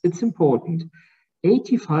resistance. It's important.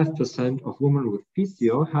 85% of women with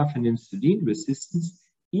PCO have an insulin resistance,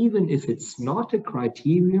 even if it's not a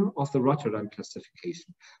criterion of the Rotterdam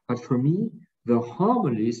classification. But for me, the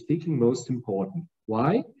hormonally speaking, most important.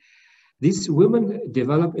 Why? These women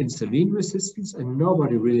develop insulin resistance and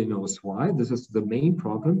nobody really knows why. This is the main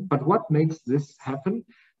problem. But what makes this happen?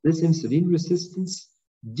 This insulin resistance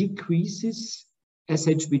decreases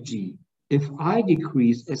SHBG. If I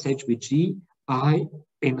decrease SHBG, I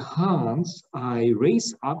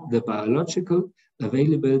raise up the biological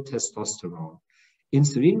available testosterone.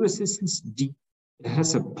 Insulin resistance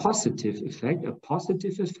has a positive effect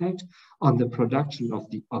on the production of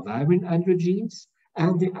the ovarian androgens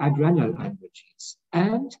and the adrenal androgens.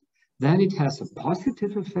 And then it has a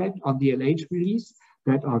positive effect on the LH release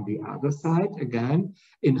that on the other side, again,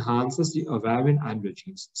 enhances the ovarian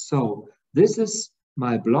androgens. So this is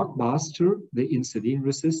my blockbuster, the insulin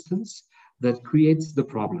resistance, that creates the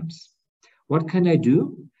problems. What can I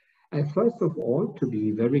do? First of all, to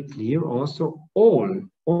be very clear, also all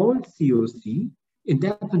COC,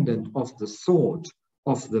 independent of the sort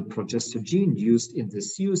of the progestogen used in the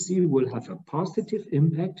COC, will have a positive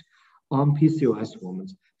impact on PCOS women.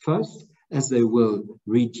 First, as they will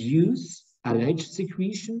reduce LH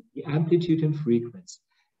secretion, the amplitude and frequency.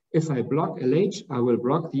 If I block LH, I will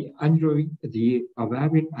block the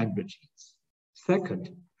ovarian androgens. Second,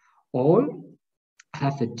 all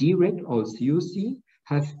COC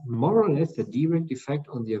have more or less a direct effect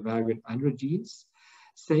on the ovarian androgens.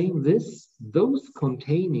 Saying this, those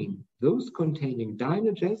containing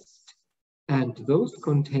Dienogest and those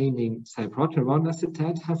containing cyproterone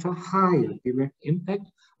acetate have a higher direct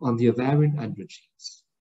impact on the ovarian androgens.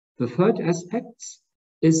 The third aspect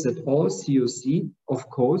is that all COC, of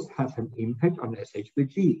course, have an impact on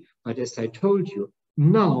SHBG. But as I told you,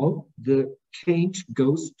 now the change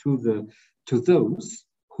goes to those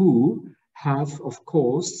who have, of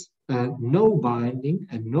course, no binding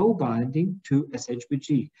to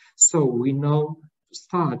SHBG. So we now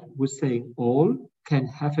start with saying all can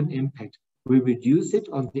have an impact. We reduce it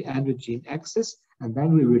on the androgen axis, and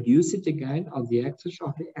then we reduce it again on the axis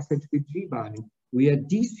of the SHBG binding. We are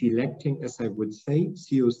deselecting, as I would say,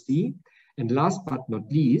 COC. And last but not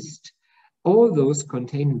least, all those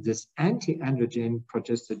containing this anti-androgen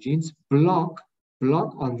progestogens block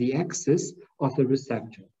on the axis of the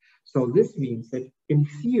receptor. So this means that in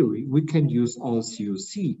theory, we can use all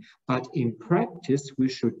COC, but in practice, we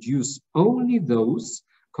should use only those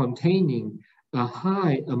containing a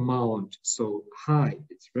high amount, so high,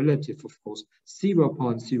 it's relative, of course,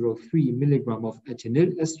 0.03 milligram of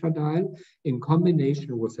ethinylerstradiol in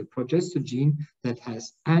combination with a progestogen that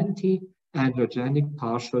has anti-androgenic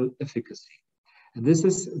partial efficacy. And this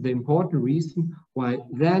is the important reason why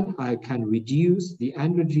then I can reduce the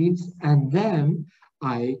androgens and then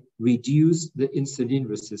I reduce the insulin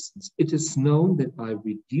resistance. It is known that by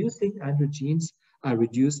reducing androgens, I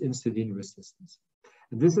reduce insulin resistance.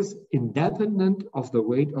 And this is independent of the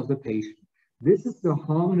weight of the patient. This is the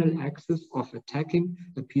hormonal axis of attacking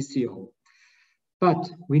the PCO.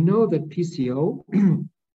 But we know that PCO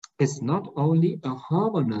is not only a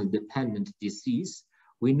hormonal dependent disease.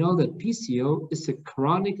 We know that PCO is a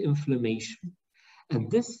chronic inflammation.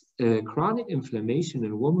 And this chronic inflammation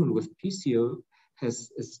in women with PCO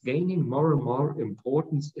is gaining more and more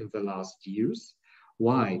importance in the last years.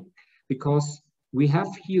 Why? Because we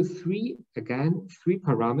have here three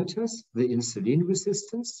parameters: the insulin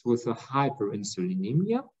resistance with a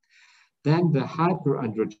hyperinsulinemia, then the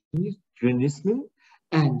hyperandrogenism,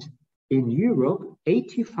 and in Europe,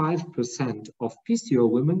 85% of PCO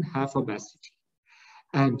women have obesity.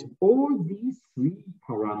 And all these three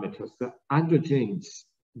parameters, the androgens,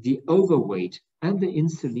 the overweight, and the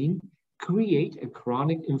insulin, create a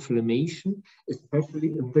chronic inflammation, especially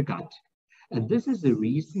in the gut. And this is the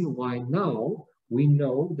reason why now we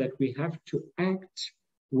know that we have to act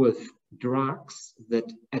with drugs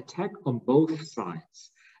that attack on both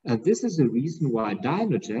sides. And this is the reason why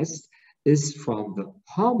Dienogest is, from the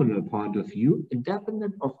hormonal point of view,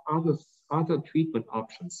 independent of other treatment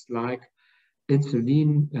options like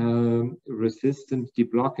insulin resistant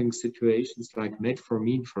deblocking situations like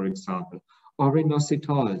metformin, for example, or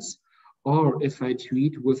inositols, or if I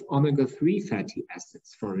treat with omega-3 fatty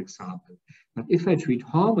acids, for example. But if I treat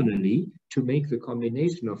hormonally to make the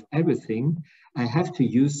combination of everything, I have to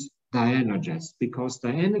use Dienogest, because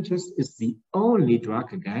Dienogest is the only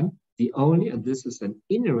drug, again, the only, and this is an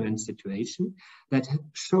inherent situation, that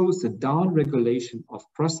shows a downregulation of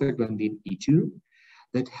prostaglandin E2,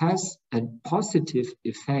 that has a positive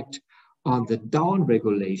effect on the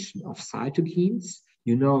downregulation of cytokines.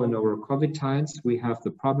 You know, in our COVID times, we have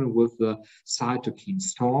the problem with the cytokine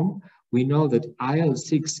storm. We know that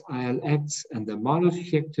IL-6, IL-X, and the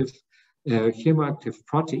monoactive chemoactive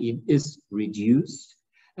protein is reduced.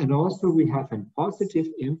 And also we have a positive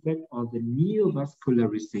impact on the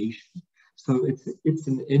neovascularization. So it's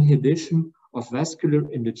an inhibition of vascular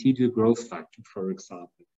endothelial growth factor, for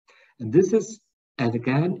example. And this is, and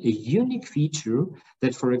again, a unique feature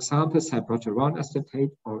that, for example, cyproteron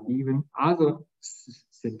acetate or even other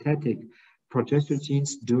synthetic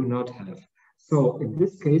progestogens do not have. So in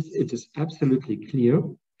this case, it is absolutely clear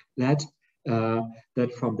that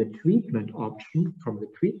that from the treatment option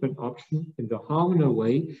in the hormonal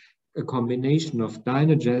way, a combination of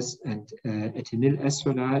Dienogest and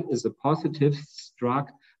Ethinylerstradiol is a positive drug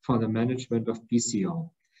for the management of PCO.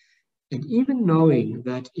 And even knowing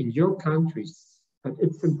that in your countries, but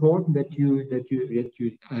it's important that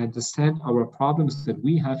you understand our problems that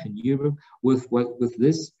we have in Europe with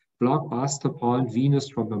this blockbuster point,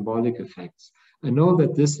 venous thromboembolic effects. I know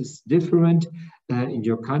that this is different in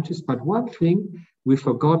your countries, but one thing we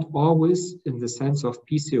forgot always in the sense of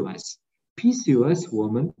PCOS. PCOS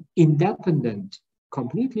women,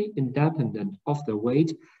 completely independent of the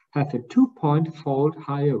weight, have a 2-fold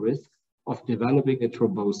higher risk of developing a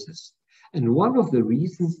thrombosis. And one of the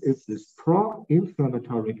reasons is this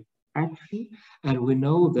pro-inflammatory action. And we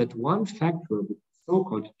know that one factor,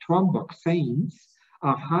 so-called thromboxanes,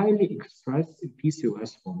 are highly expressed in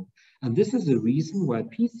PCOS women. And this is the reason why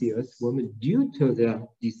PCOS women, due to their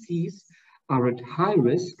disease, are at high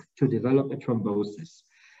risk to develop a thrombosis.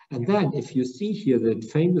 And then if you see here the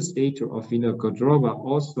famous data of Vina Godrova,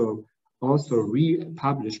 also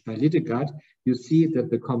republished by Litigard, you see that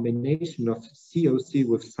the combination of COC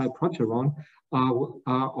with cyproteron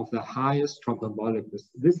are of the highest thromboembolic risk.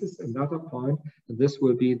 This is another point, and this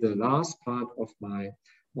will be the last part of my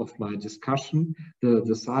discussion,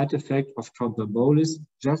 the side effect of thromboembolism,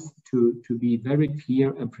 just to be very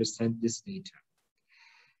clear and present this data.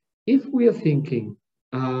 If we are thinking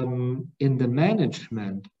in the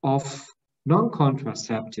management of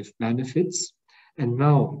non-contraceptive benefits, and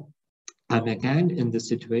now I'm again in the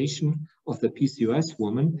situation of the PCOS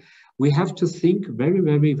woman, we have to think very,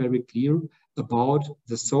 very, very clear about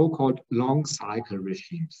the so-called long cycle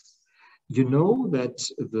regimes. You know that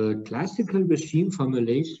the classical regime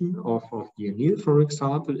formulation of Dienille, for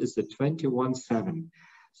example, is the 21-7.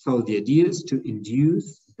 So the idea is to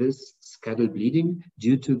induce this scheduled bleeding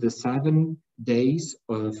due to the 7 days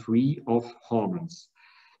free of hormones.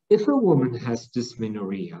 If a woman has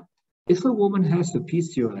dysmenorrhea, if a woman has a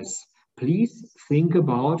PCOS, please think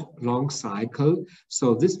about long cycle.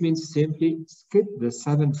 So this means simply skip the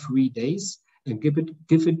 7 free days and give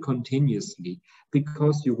it continuously,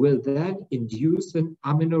 because you will then induce an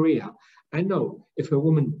amenorrhea. I know if a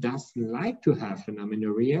woman doesn't like to have an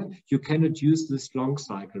amenorrhea, you cannot use this long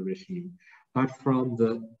cycle regime. But from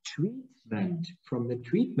the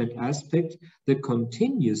treatment aspect, the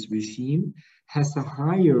continuous regime has a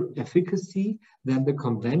higher efficacy than the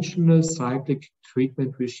conventional cyclic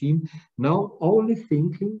treatment regime. Now only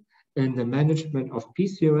thinking in the management of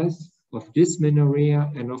PCOS, of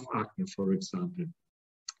dysmenorrhea, and of acne, for example.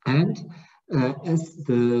 And as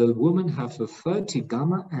the woman have a 30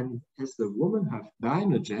 gamma and as the woman have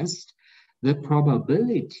Dienogest, the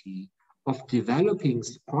probability of developing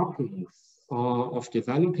sprockings or of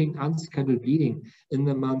developing unscheduled bleeding in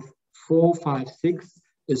the month 4, 5, 6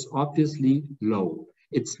 is obviously low.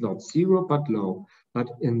 It's not zero, but low. But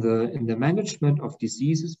in the management of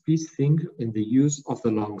diseases, please think in the use of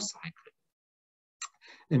the long cycle.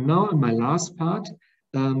 And now in my last part,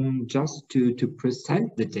 just to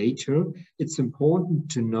present the data, it's important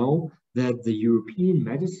to know that the European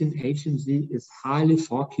Medicine Agency is highly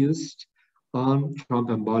focused on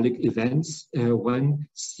thromboembolic events when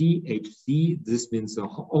CHC, this means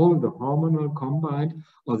all the hormonal combined,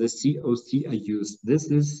 or the COC are used.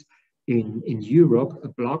 This is in Europe a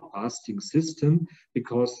blockbusting system,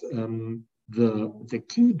 because the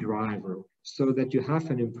key driver, so that you have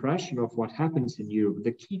an impression of what happens in Europe,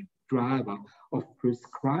 the key driver of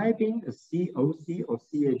prescribing a COC or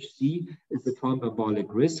CHC is the thromboembolic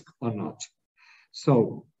risk or not.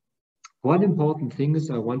 So one important thing is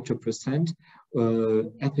I want to present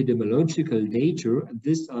epidemiological data.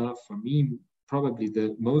 These are, for me, probably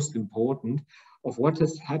the most important of what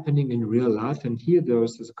is happening in real life. And here there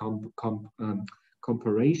is a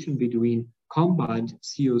comparison between combined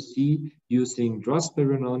COC using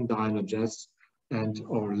drospirenone, Dienogest, and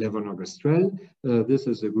or levonorgestrel. This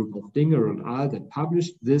is a group of Dinger and al. That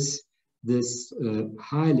published this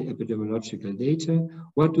highly epidemiological data.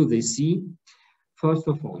 What do they see? First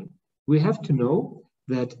of all, we have to know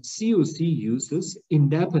that COC users,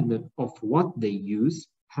 independent of what they use,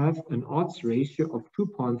 have an odds ratio of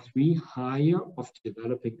 2.3 higher of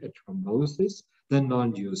developing a thrombosis than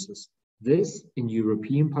non-users. This in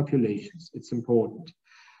European populations, it's important.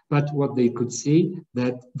 But what they could see,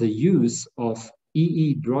 that the use of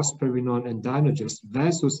EE, drospirenone, and Dienogest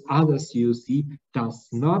versus other COC does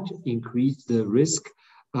not increase the risk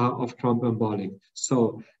of thromboembolic,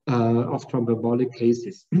 of thromboembolic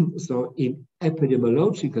cases. So in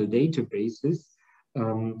epidemiological databases,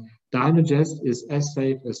 Dienogest is as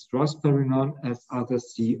safe as drospirenone as other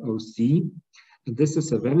COC. And this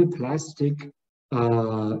is a very plastic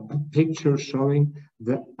picture showing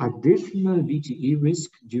the additional VTE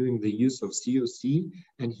risk during the use of COC,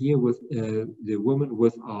 and here with the woman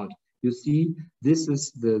without. You see, this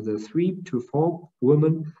is the 3 to 4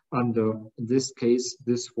 women under, in this case,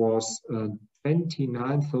 this was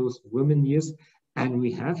 29,000 women years, and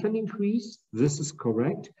we have an increase. This is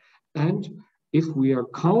correct. And if we are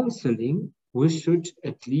counseling, we should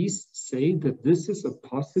at least say that this is a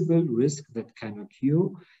possible risk that can occur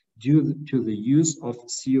due to the use of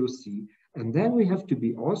COC. And then we have to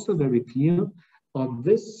be also very clear on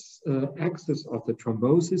this axis of the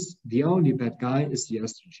thrombosis, the only bad guy is the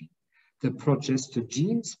estrogen. The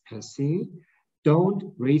progestogens per se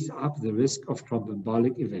don't raise up the risk of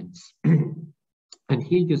thromboembolic events. And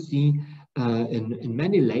here you see in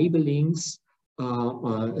many labelings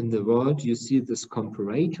in the world, you see this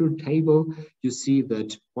comparator table. You see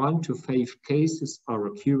that 1 to 5 cases are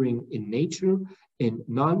occurring in nature in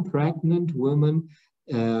non-pregnant women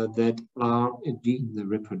that are in the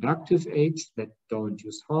reproductive age, that don't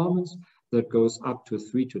use hormones. That goes up to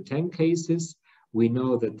 3 to 10 cases. We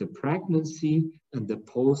know that the pregnancy and the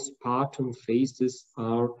postpartum phases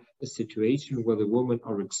are a situation where the women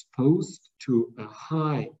are exposed to a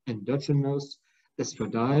high endogenous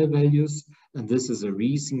estradiol values, and this is a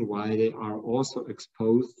reason why they are also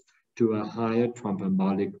exposed to a higher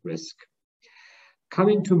thromboembolic risk.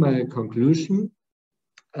 Coming to my conclusion,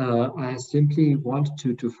 I simply want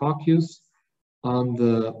to focus on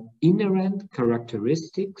the inherent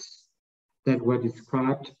characteristics that were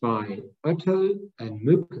described by Oettel and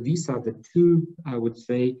Mück. These are the two, I would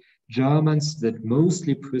say, Germans that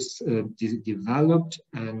mostly developed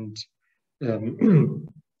and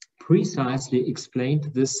precisely explained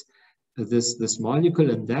this molecule.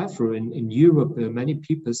 And therefore, in Europe, many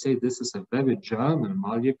people say this is a very German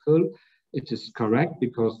molecule. It is correct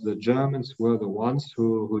because the Germans were the ones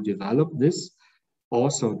who developed this,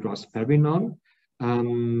 also drospirenone.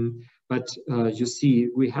 But you see,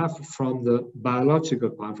 we have from the biological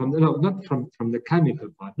part, not from the chemical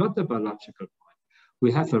part, not the biological part,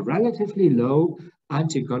 we have a relatively low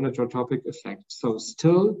anti-gonadotropic effect. So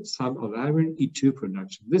still some ovarian E2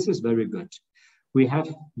 production. This is very good. We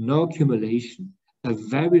have no accumulation, a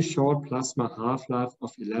very short plasma half-life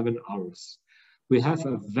of 11 hours. We have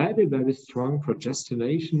a very, very strong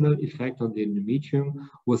progestational effect on the endometrium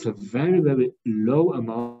with a very, very low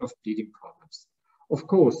amount of bleeding problems. Of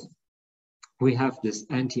course, we have this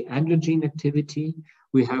anti-androgen activity.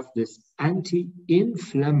 We have this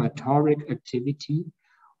anti-inflammatory activity.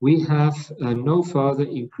 We have no further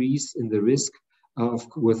increase in the risk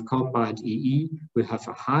with combined EE. We have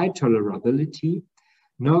a high tolerability,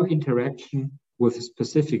 no interaction with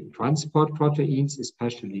specific transport proteins,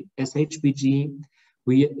 especially SHBG.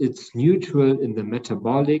 It's neutral in the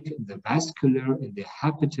metabolic, in the vascular, in the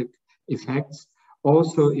hepatic effects,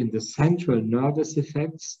 also in the central nervous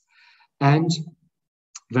effects. And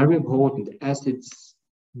very important, as it's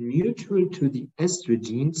neutral to the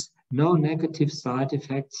estrogens, no negative side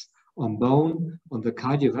effects on bone, on the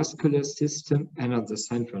cardiovascular system, and on the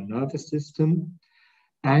central nervous system.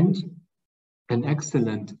 and an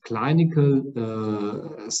excellent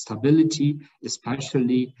clinical stability,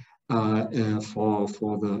 especially for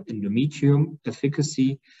the endometrium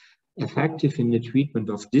efficacy, effective in the treatment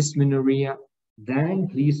of dysmenorrhea, then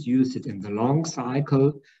please use it in the long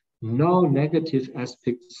cycle. No negative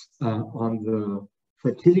aspects on the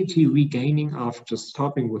fertility regaining after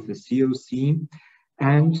stopping with the COC,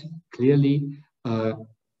 and clearly a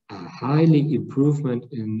highly improvement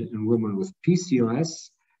in women with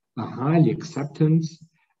PCOS, a high acceptance,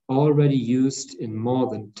 already used in more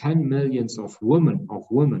than 10 million of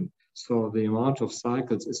women. So the amount of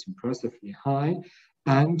cycles is impressively high,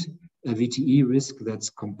 and a VTE risk that's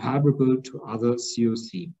comparable to other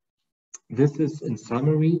COC. This is, in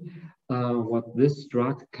summary, what this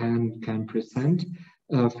drug can present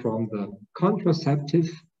from the contraceptive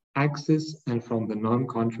axis and from the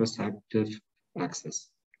non-contraceptive axis.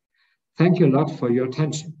 Thank you a lot for your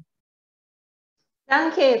attention.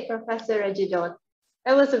 Thank you, Professor Regidor.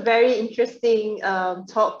 That was a very interesting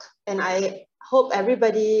talk, and I hope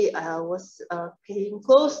everybody was paying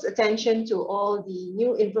close attention to all the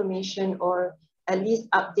new information, or at least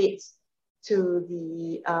updates to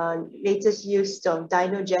the latest use of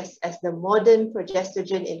Dienogest as the modern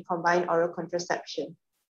progestogen in combined oral contraception.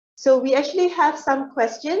 So we actually have some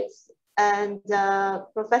questions, and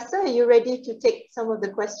Professor, are you ready to take some of the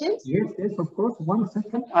questions? Yes, of course. 1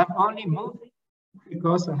 second. I'm only moving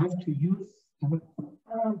because I have to use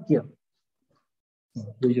here.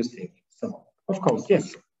 Do you see? So, of course,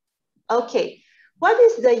 yes. Okay. What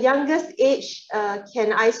is the youngest age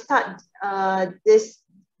can I start this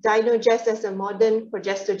Dienogest as a modern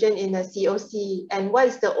progestogen in a COC, and what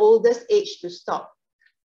is the oldest age to stop?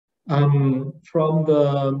 From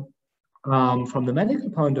the medical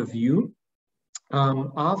point of view,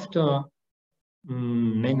 after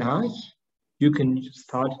menarche, you can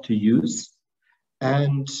start to use,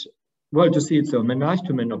 and well, to see it, so menarche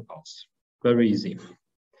to menopause, very easy.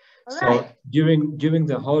 All so right. during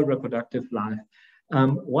the whole reproductive life,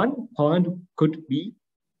 one point could be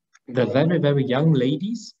the very, very young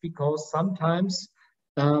ladies, because sometimes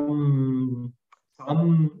some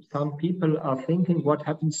people are thinking what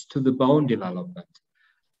happens to the bone development.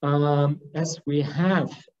 As we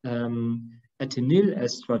have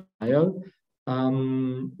Ethinylerstradiol,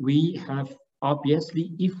 we have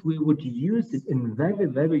obviously, if we would use it in very,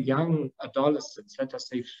 very young adolescents, let us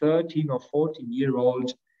say 13 or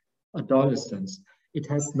 14-year-old adolescents, it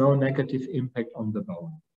has no negative impact on the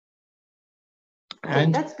bone. Okay,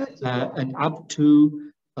 And that's good to hear. and up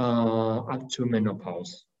to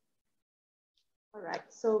menopause. All right,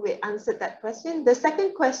 so we answered that question. The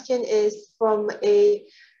second question is from a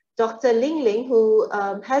Dr. Ling Ling, who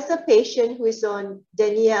has a patient who is on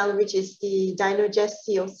Dienillie, which is the Dienogest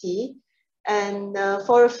COC, and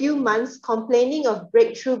for a few months complaining of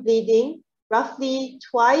breakthrough bleeding, roughly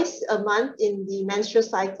twice a month in the menstrual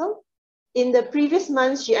cycle. In the previous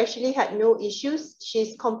months, she actually had no issues.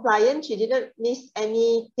 She's compliant. She didn't miss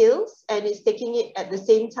any pills and is taking it at the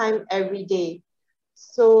same time every day.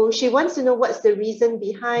 So she wants to know what's the reason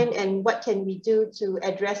behind and what can we do to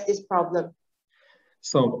address this problem.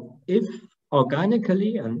 So if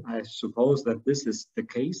organically, and I suppose that this is the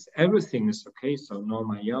case, everything is okay, so no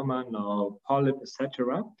myoma, no polyp,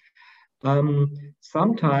 etc.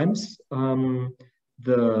 Sometimes the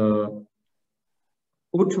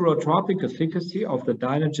uterotropic efficacy of the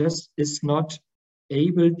Dienogest is not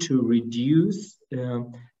able to reduce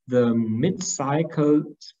the mid-cycle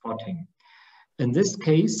spotting. In this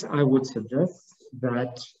case, I would suggest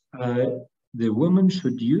that the woman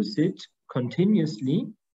should use it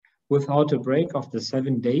continuously without a break of the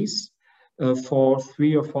 7 days for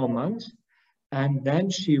 3 or 4 months. And then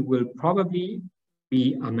she will probably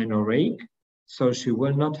be amenorrheic, so she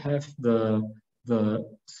will not have the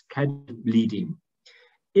scheduled bleeding.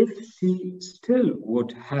 If she still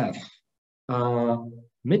would have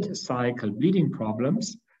mid-cycle bleeding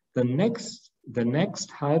problems, the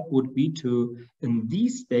next help would be to, in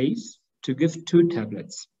these days, to give 2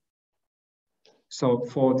 tablets. So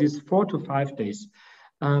for these 4 to 5 days,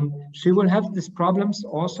 she will have these problems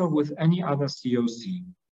also with any other COC.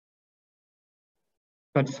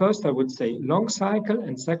 But first, I would say long cycle,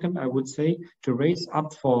 and second, I would say to raise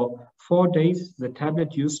up for 4 days the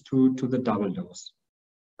tablet used to the double dose.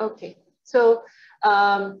 Okay, so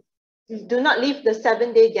do not leave the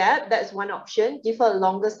 7-day gap. That's one option. Give her a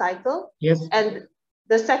longer cycle. Yes. And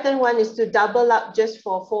the second one is to double up just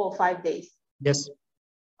for 4 or 5 days. Yes.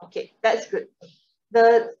 Okay, that's good.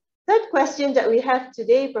 The third question that we have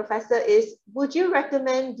today, Professor, is would you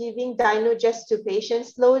recommend giving Dienogest to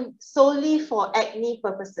patients solely for acne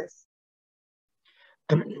purposes?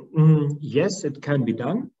 Yes, it can be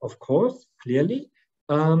done, of course, clearly.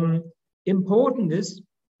 Important is,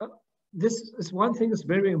 this is one thing that's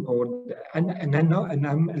very important, and I know, and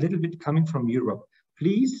I'm a little bit coming from Europe.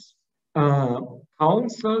 Please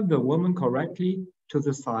counsel the woman correctly to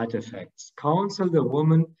the side effects. Counsel the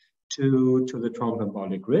woman to the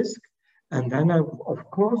thromboembolic risk, and then I, of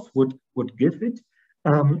course, would give it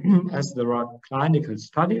as there are clinical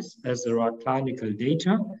studies, as there are clinical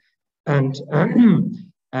data, and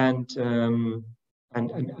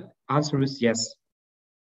answer is yes.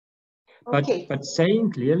 Okay. But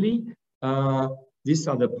saying clearly, these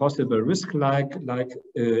are the possible risks, like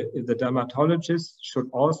the dermatologist should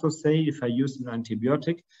also say, if I use an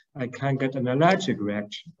antibiotic, I can get an allergic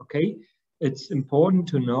reaction, okay? It's important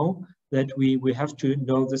to know that we have to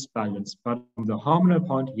know this balance, but from the hormonal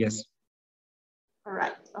point, yes. All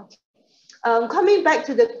right, okay. Coming back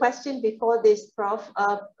to the question before this, Prof,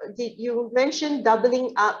 did you mention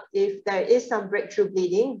doubling up if there is some breakthrough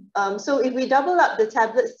bleeding? So if we double up the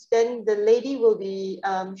tablets, then the lady will be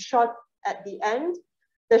short at the end.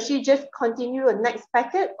 Does she just continue a next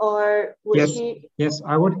packet, or would she? Yes,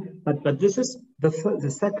 I would. But this is the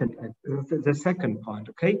second point.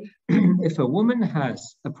 Okay, if a woman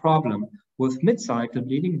has a problem with mid-cycle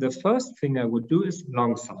bleeding, the first thing I would do is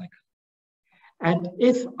long cycle. And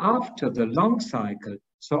if after the long cycle,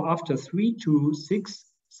 so after 3 to 6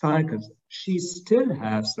 cycles, she still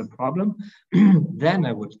has the problem, then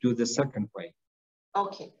I would do the second way.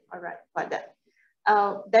 Okay, all right, got that.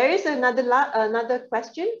 There is another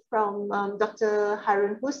question from Dr.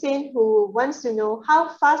 Harun Hussein, who wants to know how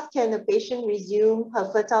fast can a patient resume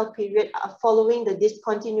her fertile period following the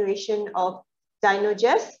discontinuation of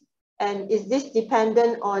Dienogest, and is this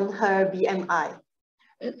dependent on her BMI?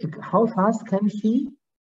 How fast can she?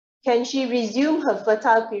 Can she resume her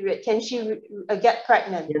fertile period? Can she get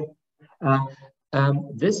pregnant?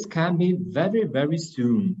 This can be very, very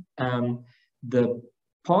soon. The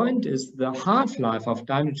point is the half-life of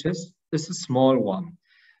Dienogest is a small one.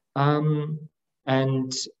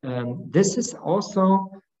 This is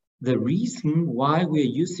also the reason why we're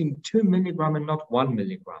using 2 milligram and not 1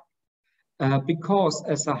 milligram. Because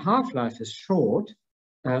as a half-life is short,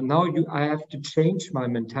 now I have to change my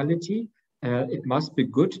mentality. It must be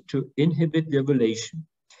good to inhibit the ovulation.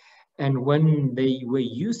 And when they were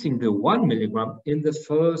using the 1 milligram in the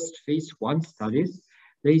first phase 1 studies,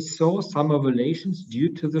 they saw some ovulations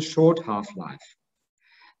due to the short half-life.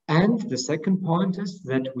 And the second point is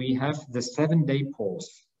that we have the 7-day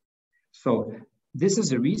pause. So this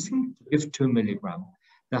is a reason to give 2 milligram.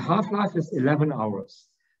 The half-life is 11 hours.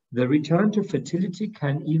 The return to fertility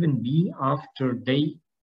can even be after day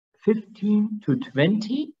 15 to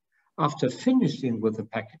 20 after finishing with the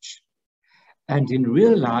package. And in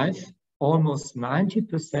real life, almost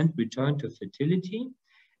 90% return to fertility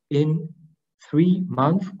in 3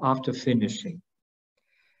 months after finishing.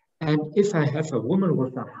 And if I have a woman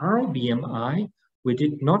with a high BMI, we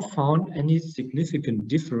did not find any significant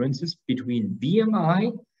differences between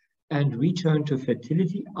BMI and return to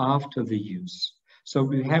fertility after the use. So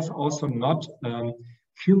we have also not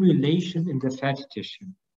accumulation in the fat tissue.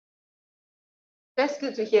 That's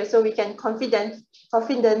good to hear. So we can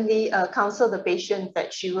confidently counsel the patient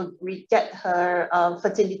that she will get her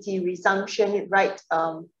fertility resumption right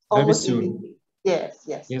almost immediately. Yes.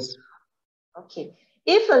 Okay.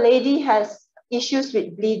 If a lady has issues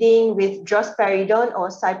with bleeding with drosperidone or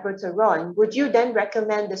cyproterone, would you then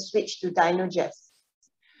recommend the switch to Dienogest?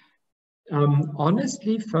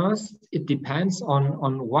 Honestly, first, it depends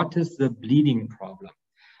on what is the bleeding problem.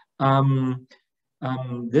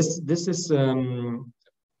 This is saying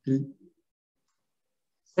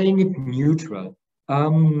it neutral.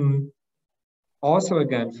 Also,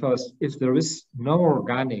 again, first, if there is no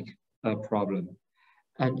organic problem,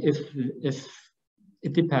 and if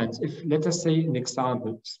it depends. If, let us say, an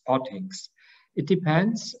example, spottings. It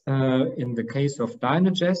depends in the case of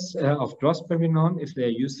Dienogest, of drosperidone, if they're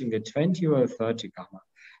using a 20 or a 30 gamma.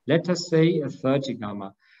 Let us say a 30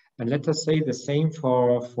 gamma. And let us say the same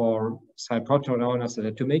for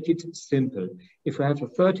cyproterone, to make it simple. If we have a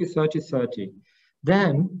 30-30-30,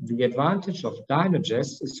 then the advantage of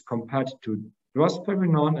Dienogest is compared to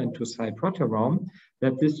drosperidone and to cyproterone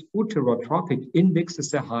that this uterotropic index is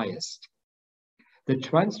the highest. The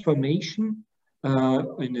transformation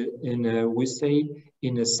we say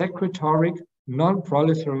in a secretory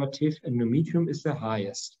non-proliferative endometrium is the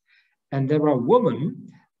highest. And there are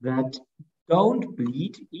women that don't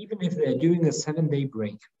bleed even if they're doing a 7-day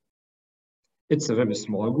break. It's a very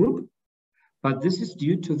small group, but this is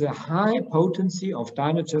due to the high potency of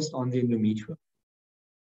Dienogest on the endometrium.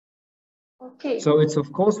 Okay. So it's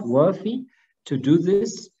of course worthy to do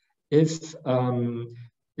this if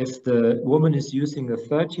the woman is using a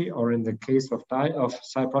 30, or in the case of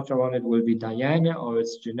cyproteron, it will be Diana or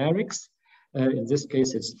its generics. In this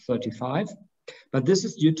case, it's 35. But this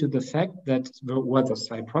is due to the fact that whether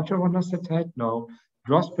cyproteron acetate, no,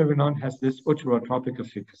 drospirenone has this uterotropic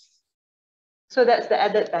efficacy. So that's the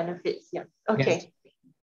added benefits, yeah. Okay. Yes.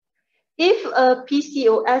 If a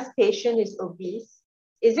PCOS patient is obese,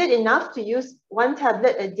 is it enough to use 1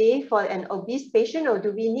 tablet a day for an obese patient, or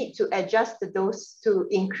do we need to adjust the dose to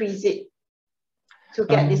increase it to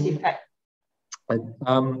get this effect?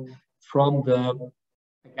 From the,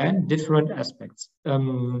 again, different aspects.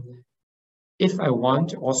 If I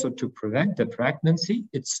want also to prevent the pregnancy,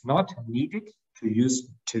 it's not needed to use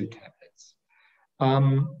 2 tablets.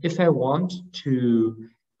 If I want to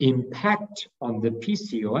impact on the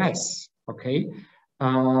PCOS, okay,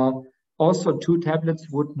 also 2 tablets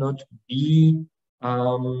would not be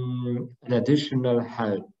an additional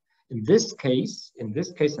help. In this case, and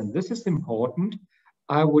this is important,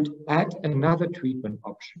 I would add another treatment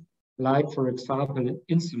option, like for example, an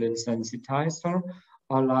insulin sensitizer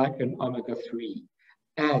or like an omega-3.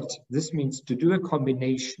 Add, this means to do a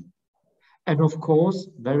combination. And of course,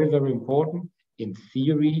 very, very important, in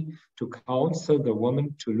theory, to counsel the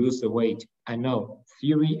woman to lose the weight. I know,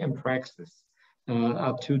 theory and praxis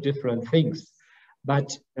are 2 different things.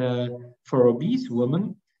 But for obese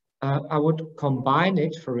women, I would combine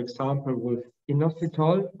it, for example, with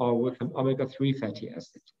inositol or with an omega-3 fatty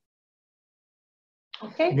acid.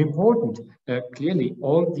 Okay. And important, clearly,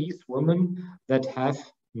 all these women that have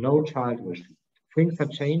no child wish. Things are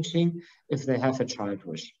changing if they have a child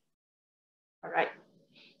wish. All right.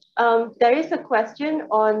 There is a question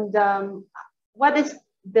on what is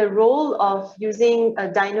the role of using a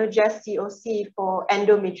Dienogest COC for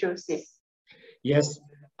endometriosis? Yes,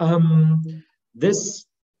 this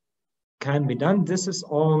can be done. This is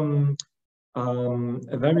on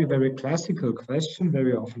a very, very classical question,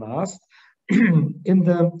 very often asked. In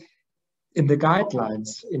the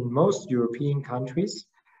guidelines in most European countries,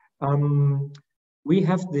 we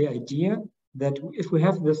have the idea that if we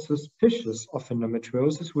have the suspicious of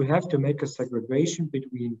endometriosis, we have to make a segregation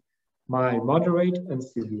between mild, moderate, and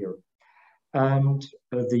severe. And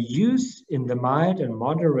the use in the mild and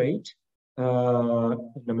moderate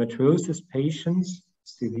endometriosis patients'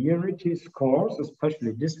 severity scores,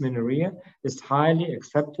 especially dysmenorrhea, is highly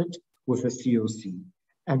accepted with a COC.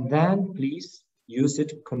 And then please use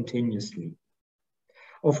it continuously.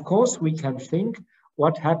 Of course, we can think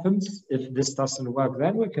what happens if this doesn't work.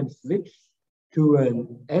 Then we can switch to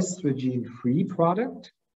an estrogen-free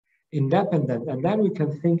product, independent. And then we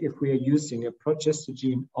can think if we are using a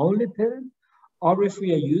progestogen-only pill, or if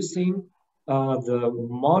we are using the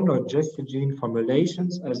monogestagen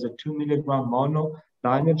formulations as a 2 milligram mono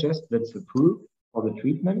Dienogest that's approved for the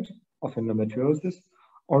treatment of endometriosis,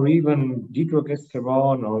 or even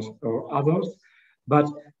dydrogesterone or others. But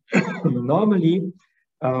normally,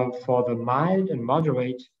 for the mild and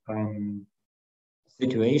moderate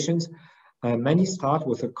situations, many start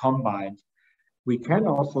with a combined. We can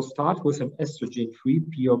also start with an estrogen-free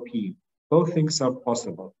POP. Both things are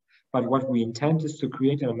possible, but what we intend is to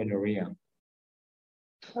create an amenorrhea.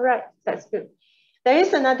 All right, that's good. There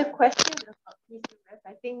is another question about PCOS.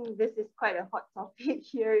 I think this is quite a hot topic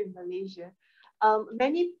here in Malaysia.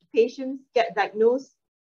 Many patients get diagnosed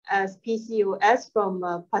as PCOS from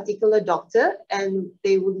a particular doctor, and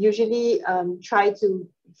they will usually try to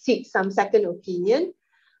seek some second opinion.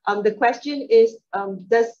 The question is,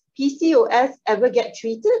 does PCOS ever get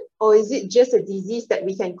treated, or is it just a disease that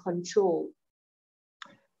we can control?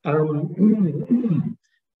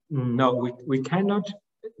 No, we cannot.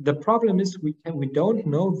 The problem is we don't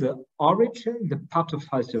know the origin, the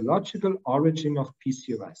pathophysiological origin of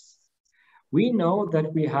PCOS. We know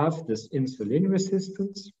that we have this insulin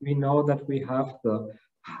resistance. We know that we have the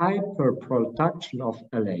hyperproduction of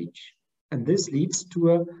LH. And this leads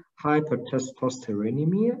to a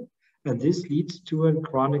hypertestosteronemia, and this leads to a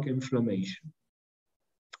chronic inflammation.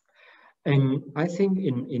 And I think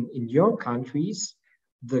in your countries,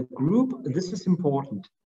 the group, this is important.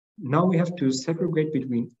 Now we have to segregate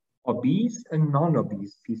between obese and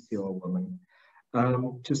non-obese PCO women.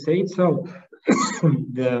 To say it so,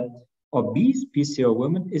 the obese PCO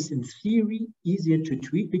woman is in theory easier to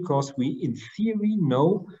treat because we in theory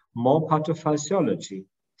know more pathophysiology.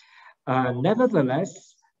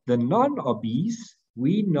 Nevertheless, the non-obese,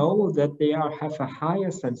 we know that they have a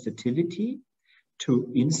higher sensitivity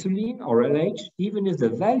to insulin or LH, even if the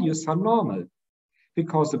values are normal,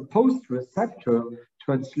 because the post-receptor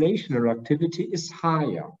translational activity is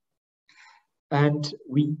higher. And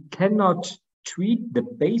we cannot treat the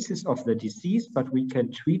basis of the disease, but we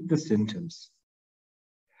can treat the symptoms.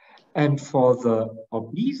 And for the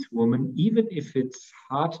obese woman, even if it's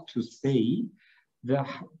hard to say,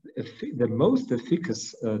 the most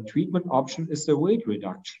efficacious treatment option is the weight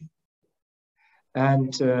reduction.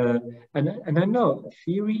 And I know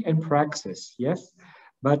theory and praxis, yes,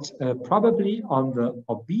 but probably on the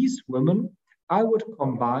obese women, I would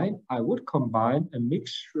combine a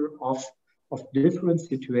mixture of different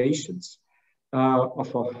situations, of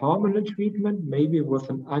a hormonal treatment, maybe with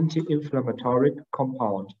an anti-inflammatory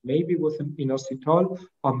compound, maybe with an inositol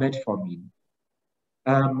or metformin.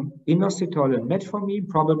 Inositol and metformin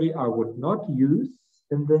probably I would not use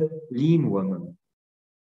in the lean woman.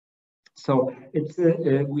 So it's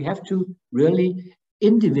we have to really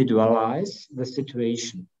individualize the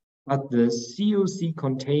situation. But the COC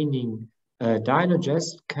containing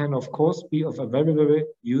Dienogest can of course be of a very, very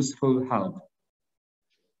useful help.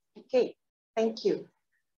 Okay, thank you.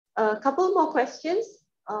 A couple more questions.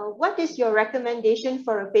 What is your recommendation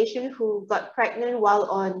for a patient who got pregnant while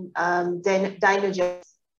on Dienogest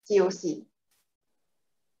COC?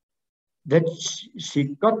 That she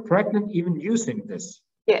got pregnant even using this?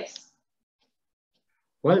 Yes.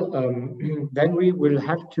 Well, then we will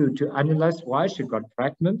have to analyze why she got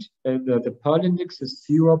pregnant. The Pearl index is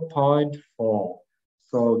 0.4.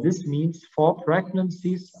 So this means 4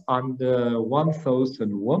 pregnancies under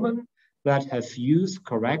 1,000 women that have used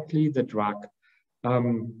correctly the drug.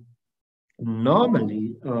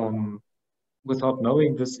 Normally, without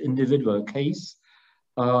knowing this individual case,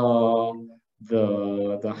 the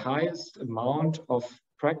highest amount of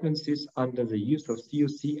pregnancies under the use of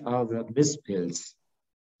COC are the MIS pills.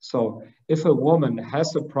 So if a woman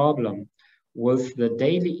has a problem with the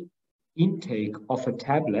daily intake of a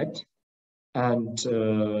tablet, and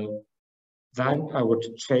then I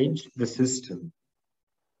would change the system.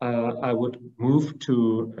 I would move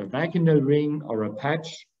to a vaginal ring or a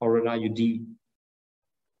patch or an IUD.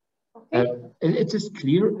 Okay. It is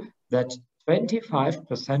clear that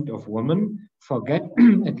 25% of women forget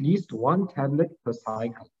at least 1 tablet per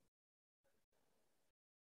cycle.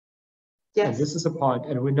 Yes. And this is a point.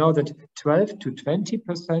 And we know that 12 to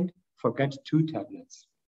 20% forget 2 tablets.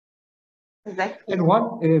 Exactly.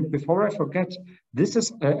 And before I forget, this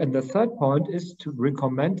is, and the third point is to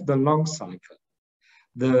recommend the long cycle.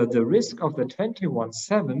 The risk of the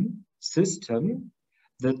 21-7 system,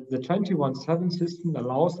 the 21-7 system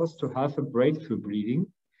allows us to have a breakthrough bleeding.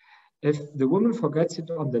 If the woman forgets it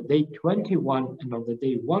on the day 21 and on the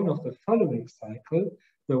day 1 of the following cycle,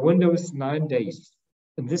 the window is 9 days.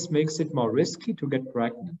 And this makes it more risky to get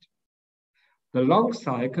pregnant. The long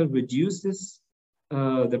cycle reduces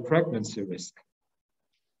the pregnancy risk.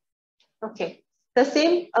 Okay. The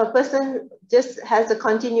same person just has a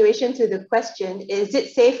continuation to the question. Is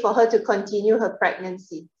it safe for her to continue her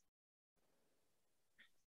pregnancy?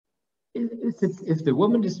 If the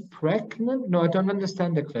woman is pregnant? No, I don't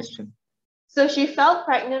understand the question. So she felt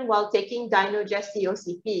pregnant while taking Dienogest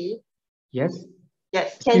COCP. Yes.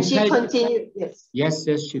 Yes. Can she continue? Yes. Yes,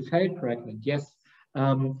 she felt pregnant. Yes.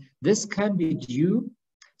 This can be due.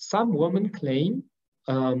 Some women claim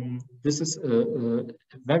this is a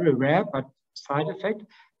very rare but side effect.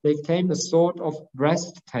 They claim a sort of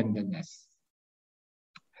breast tenderness.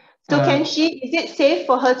 So is it safe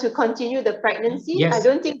for her to continue the pregnancy? Yes. I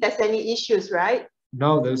don't think there's any issues, right?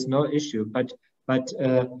 No, there's no issue. But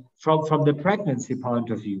from the pregnancy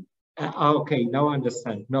point of view, okay, now I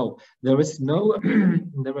understand. No, there is no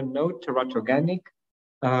there were no teratogenic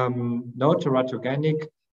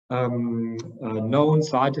known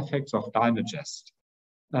side effects of Dienogest.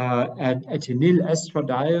 And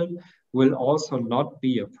Ethinylerstradiol will also not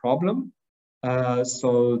be a problem.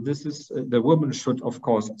 So this is, the woman should of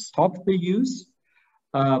course stop the use,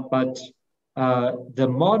 but the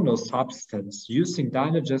mono substance, using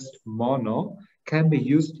Dienogest mono, can be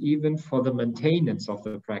used even for the maintenance of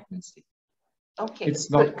the pregnancy. Okay. It's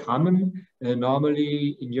not common.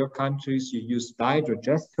 Normally in your countries you use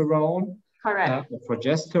dydrogesterone, correct, or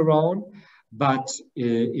progesterone, but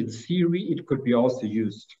in theory it could be also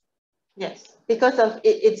used. Yes, because of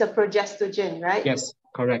it's a progestogen, right? Yes,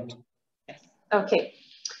 correct. Yes. Okay.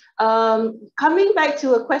 Coming back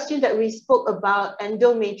to a question that we spoke about,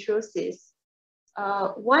 endometriosis.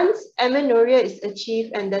 Once amenorrhea is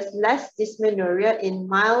achieved and there's less dysmenorrhea in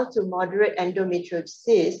mild to moderate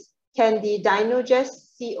endometriosis, can the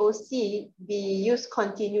Dienogest COC be used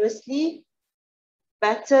continuously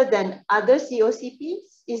better than other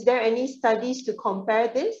COCPs? Is there any studies to compare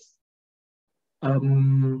this?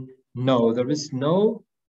 No, there is no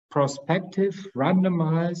prospective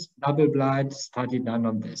randomized double-blind study done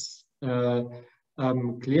on this.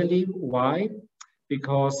 Clearly, why?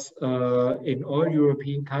 Because in all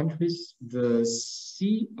European countries, the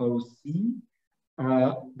COC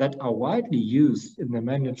that are widely used in the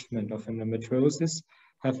management of endometriosis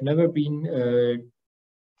have never been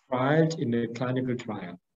trialed in a clinical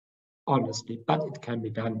trial, honestly, but it can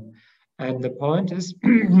be done. And the point is,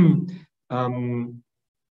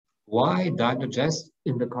 why Dienogest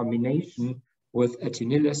in the combination with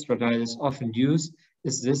Ethinylerstradiol is often used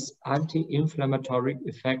is this anti-inflammatory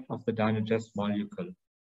effect of the Dienogest molecule.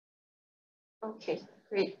 Okay,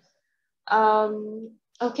 great.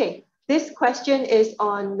 Okay, this question is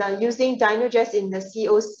on using Dienogest in the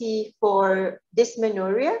COC for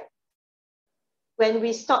dysmenorrhea. When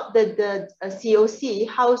we stop the COC,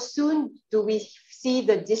 how soon do we see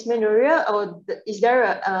the dysmenorrhea, or is there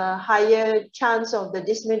a higher chance of the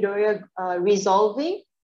dysmenorrhea resolving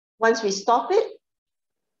once we stop it?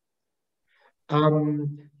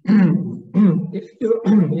 If you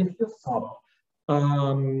stop,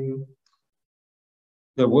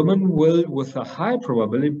 the woman will, with a high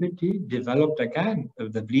probability, develop again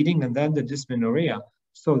the bleeding and then the dysmenorrhea.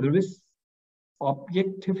 So there is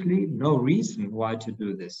objectively no reason why to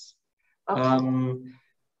do this. Okay.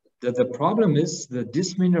 The problem is the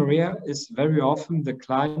dysmenorrhea is very often the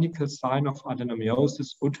clinical sign of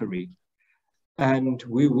adenomyosis uteri. And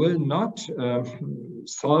we will not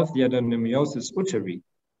solve the adenomyosis uteri.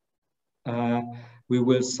 We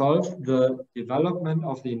will solve the development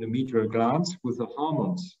of the endometrial glands with the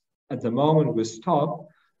hormones. At the moment we stop,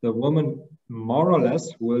 the woman more or less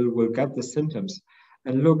will get the symptoms.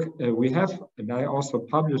 And look, we have, and I also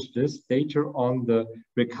published this, data on the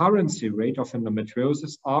recurrency rate of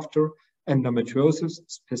endometriosis after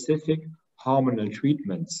endometriosis-specific hormonal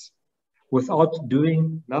treatments without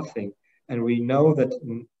doing nothing. And we know that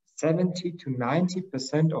 70 to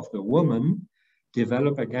 90% of the women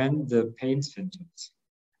develop again the pain symptoms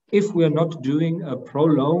if we are not doing a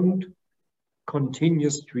prolonged,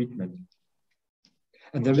 continuous treatment.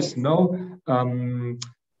 And there is no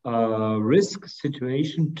risk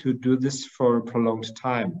situation to do this for a prolonged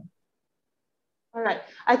time. All right.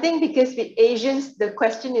 I think because with Asians, the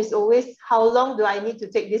question is always, how long do I need to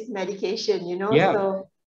take this medication, you know? Yeah. So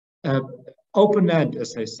open end,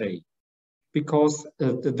 as I say, because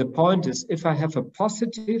the point is, if I have a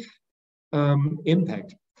positive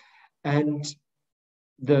impact and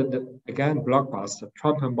again, blockbuster,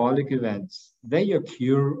 thromboembolic events, they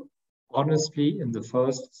occur honestly in the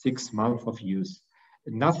first 6 months of use.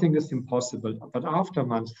 Nothing is impossible, but after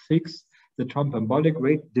month 6, the thromboembolic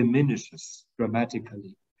rate diminishes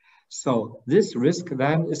dramatically. So this risk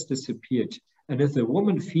then is disappeared. And if the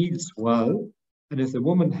woman feels well, and if the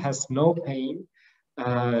woman has no pain,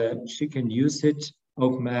 she can use it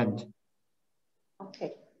open end.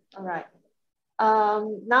 Okay, all right.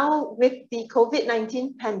 Now with the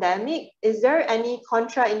COVID-19 pandemic, is there any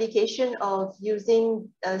contraindication of using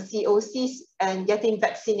COCs and getting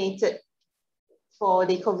vaccinated for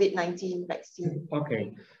the COVID-19 vaccine?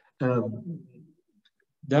 Okay.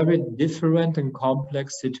 Very different and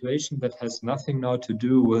complex situation that has nothing now to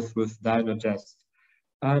do with Dienogest.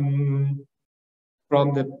 From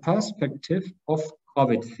the perspective of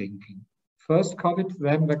COVID thinking, first COVID,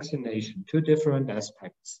 then vaccination, two different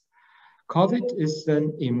aspects. COVID is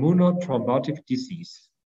an immunothrombotic disease.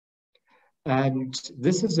 And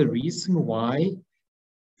this is the reason why,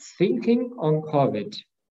 thinking on COVID,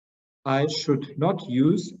 I should not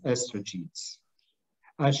use estrogens.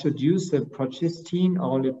 I should use the progestin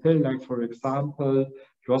only pill, like for example,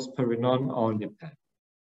 drospirenone only pill.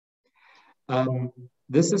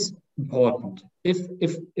 This is important.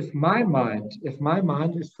 If my mind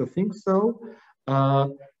is to think so,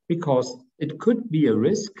 because it could be a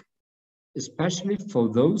risk, especially for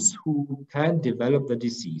those who can develop the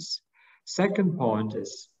disease. Second point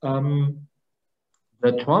is the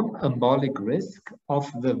thromboembolic risk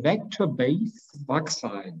of the vector-based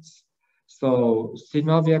vaccines. So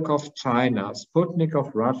Sinovac of China, Sputnik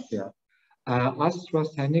of Russia,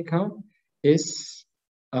 AstraZeneca is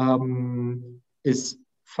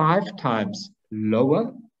 5 times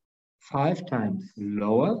lower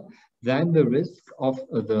than the risk of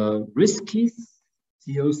the risky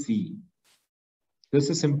COC. This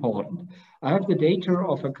is important. I have the data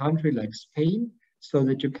of a country like Spain so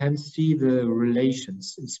that you can see the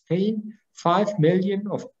relations. In Spain, 5 million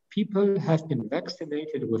of people have been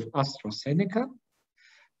vaccinated with AstraZeneca.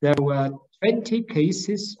 There were 20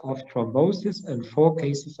 cases of thrombosis and 4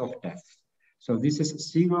 cases of death. So this is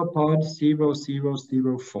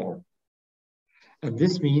 0.0004. And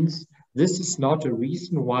this means this is not a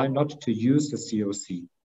reason why not to use the COC.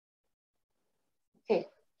 Okay.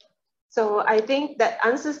 So I think that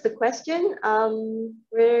answers the question.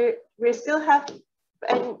 We still have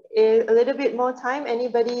a little bit more time.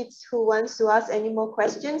 Anybody who wants to ask any more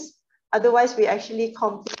questions? Otherwise, we actually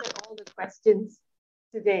completed all the questions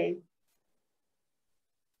today.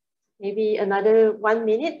 Maybe another 1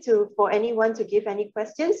 minute for anyone to give any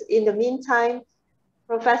questions. In the meantime,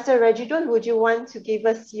 Professor Regidor, would you want to give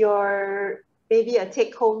us maybe a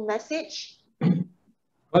take-home message?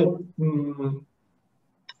 Well,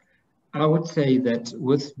 I would say that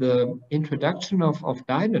with the introduction of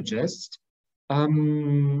Dienogest, a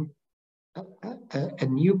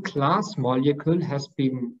new class molecule has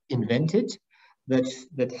been invented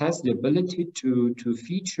that has the ability to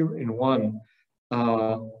feature in one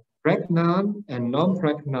pregnant and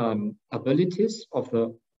non-pregnant abilities of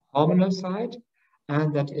the hormonal side,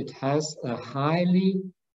 and that it has a highly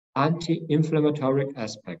anti-inflammatory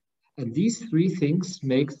aspect. And these three things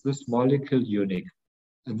make this molecule unique.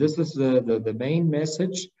 And this is the main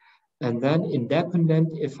message. And then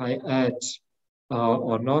independent if I add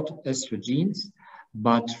or not estrogens,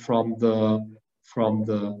 but from the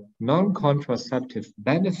non-contraceptive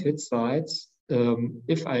benefit sides,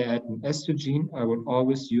 if I add an estrogen, I would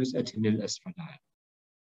always use ethinylerstradiol.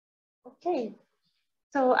 Okay.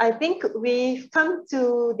 So I think we've come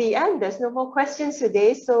to the end. There's no more questions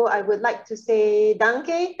today. So I would like to say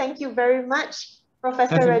danke. Thank you very much,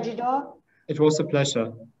 Professor Regidor. It was a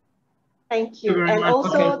pleasure. Thank you. And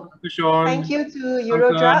also, thank you to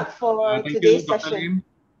Eurodrug for today's session.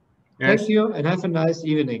 Yes. Thank you, and have a nice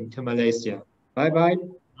evening to Malaysia. Bye-bye.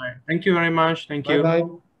 Thank you very much. Thank you. Bye-bye.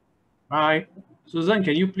 Bye. Susan,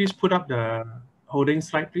 can you please put up the holding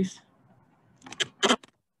slide, please?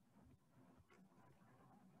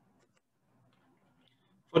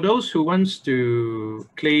 For those who wants to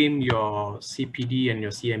claim your CPD and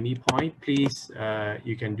your CME point, please,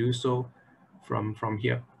 you can do so from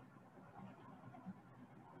here.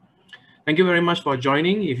 Thank you very much for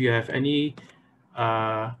joining. If you have any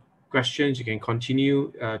questions, you can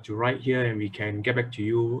continue to write here and we can get back to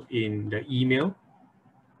you in the email.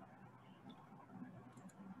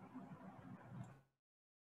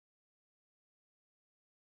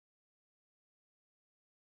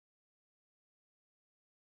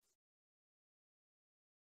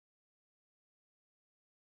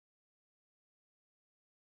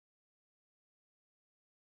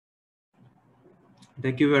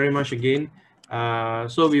 Thank you very much again.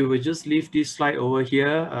 So we will just leave this slide over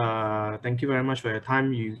here. Thank you very much for your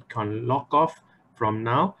time. You can log off from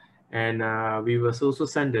now, and we will also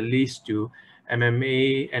send the list to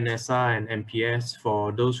MMA, NSR, and MPS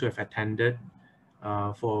for those who have attended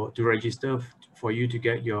to register for you to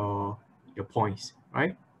get your points.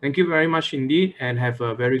 Right? Thank you very much indeed, and have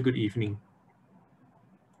a very good evening.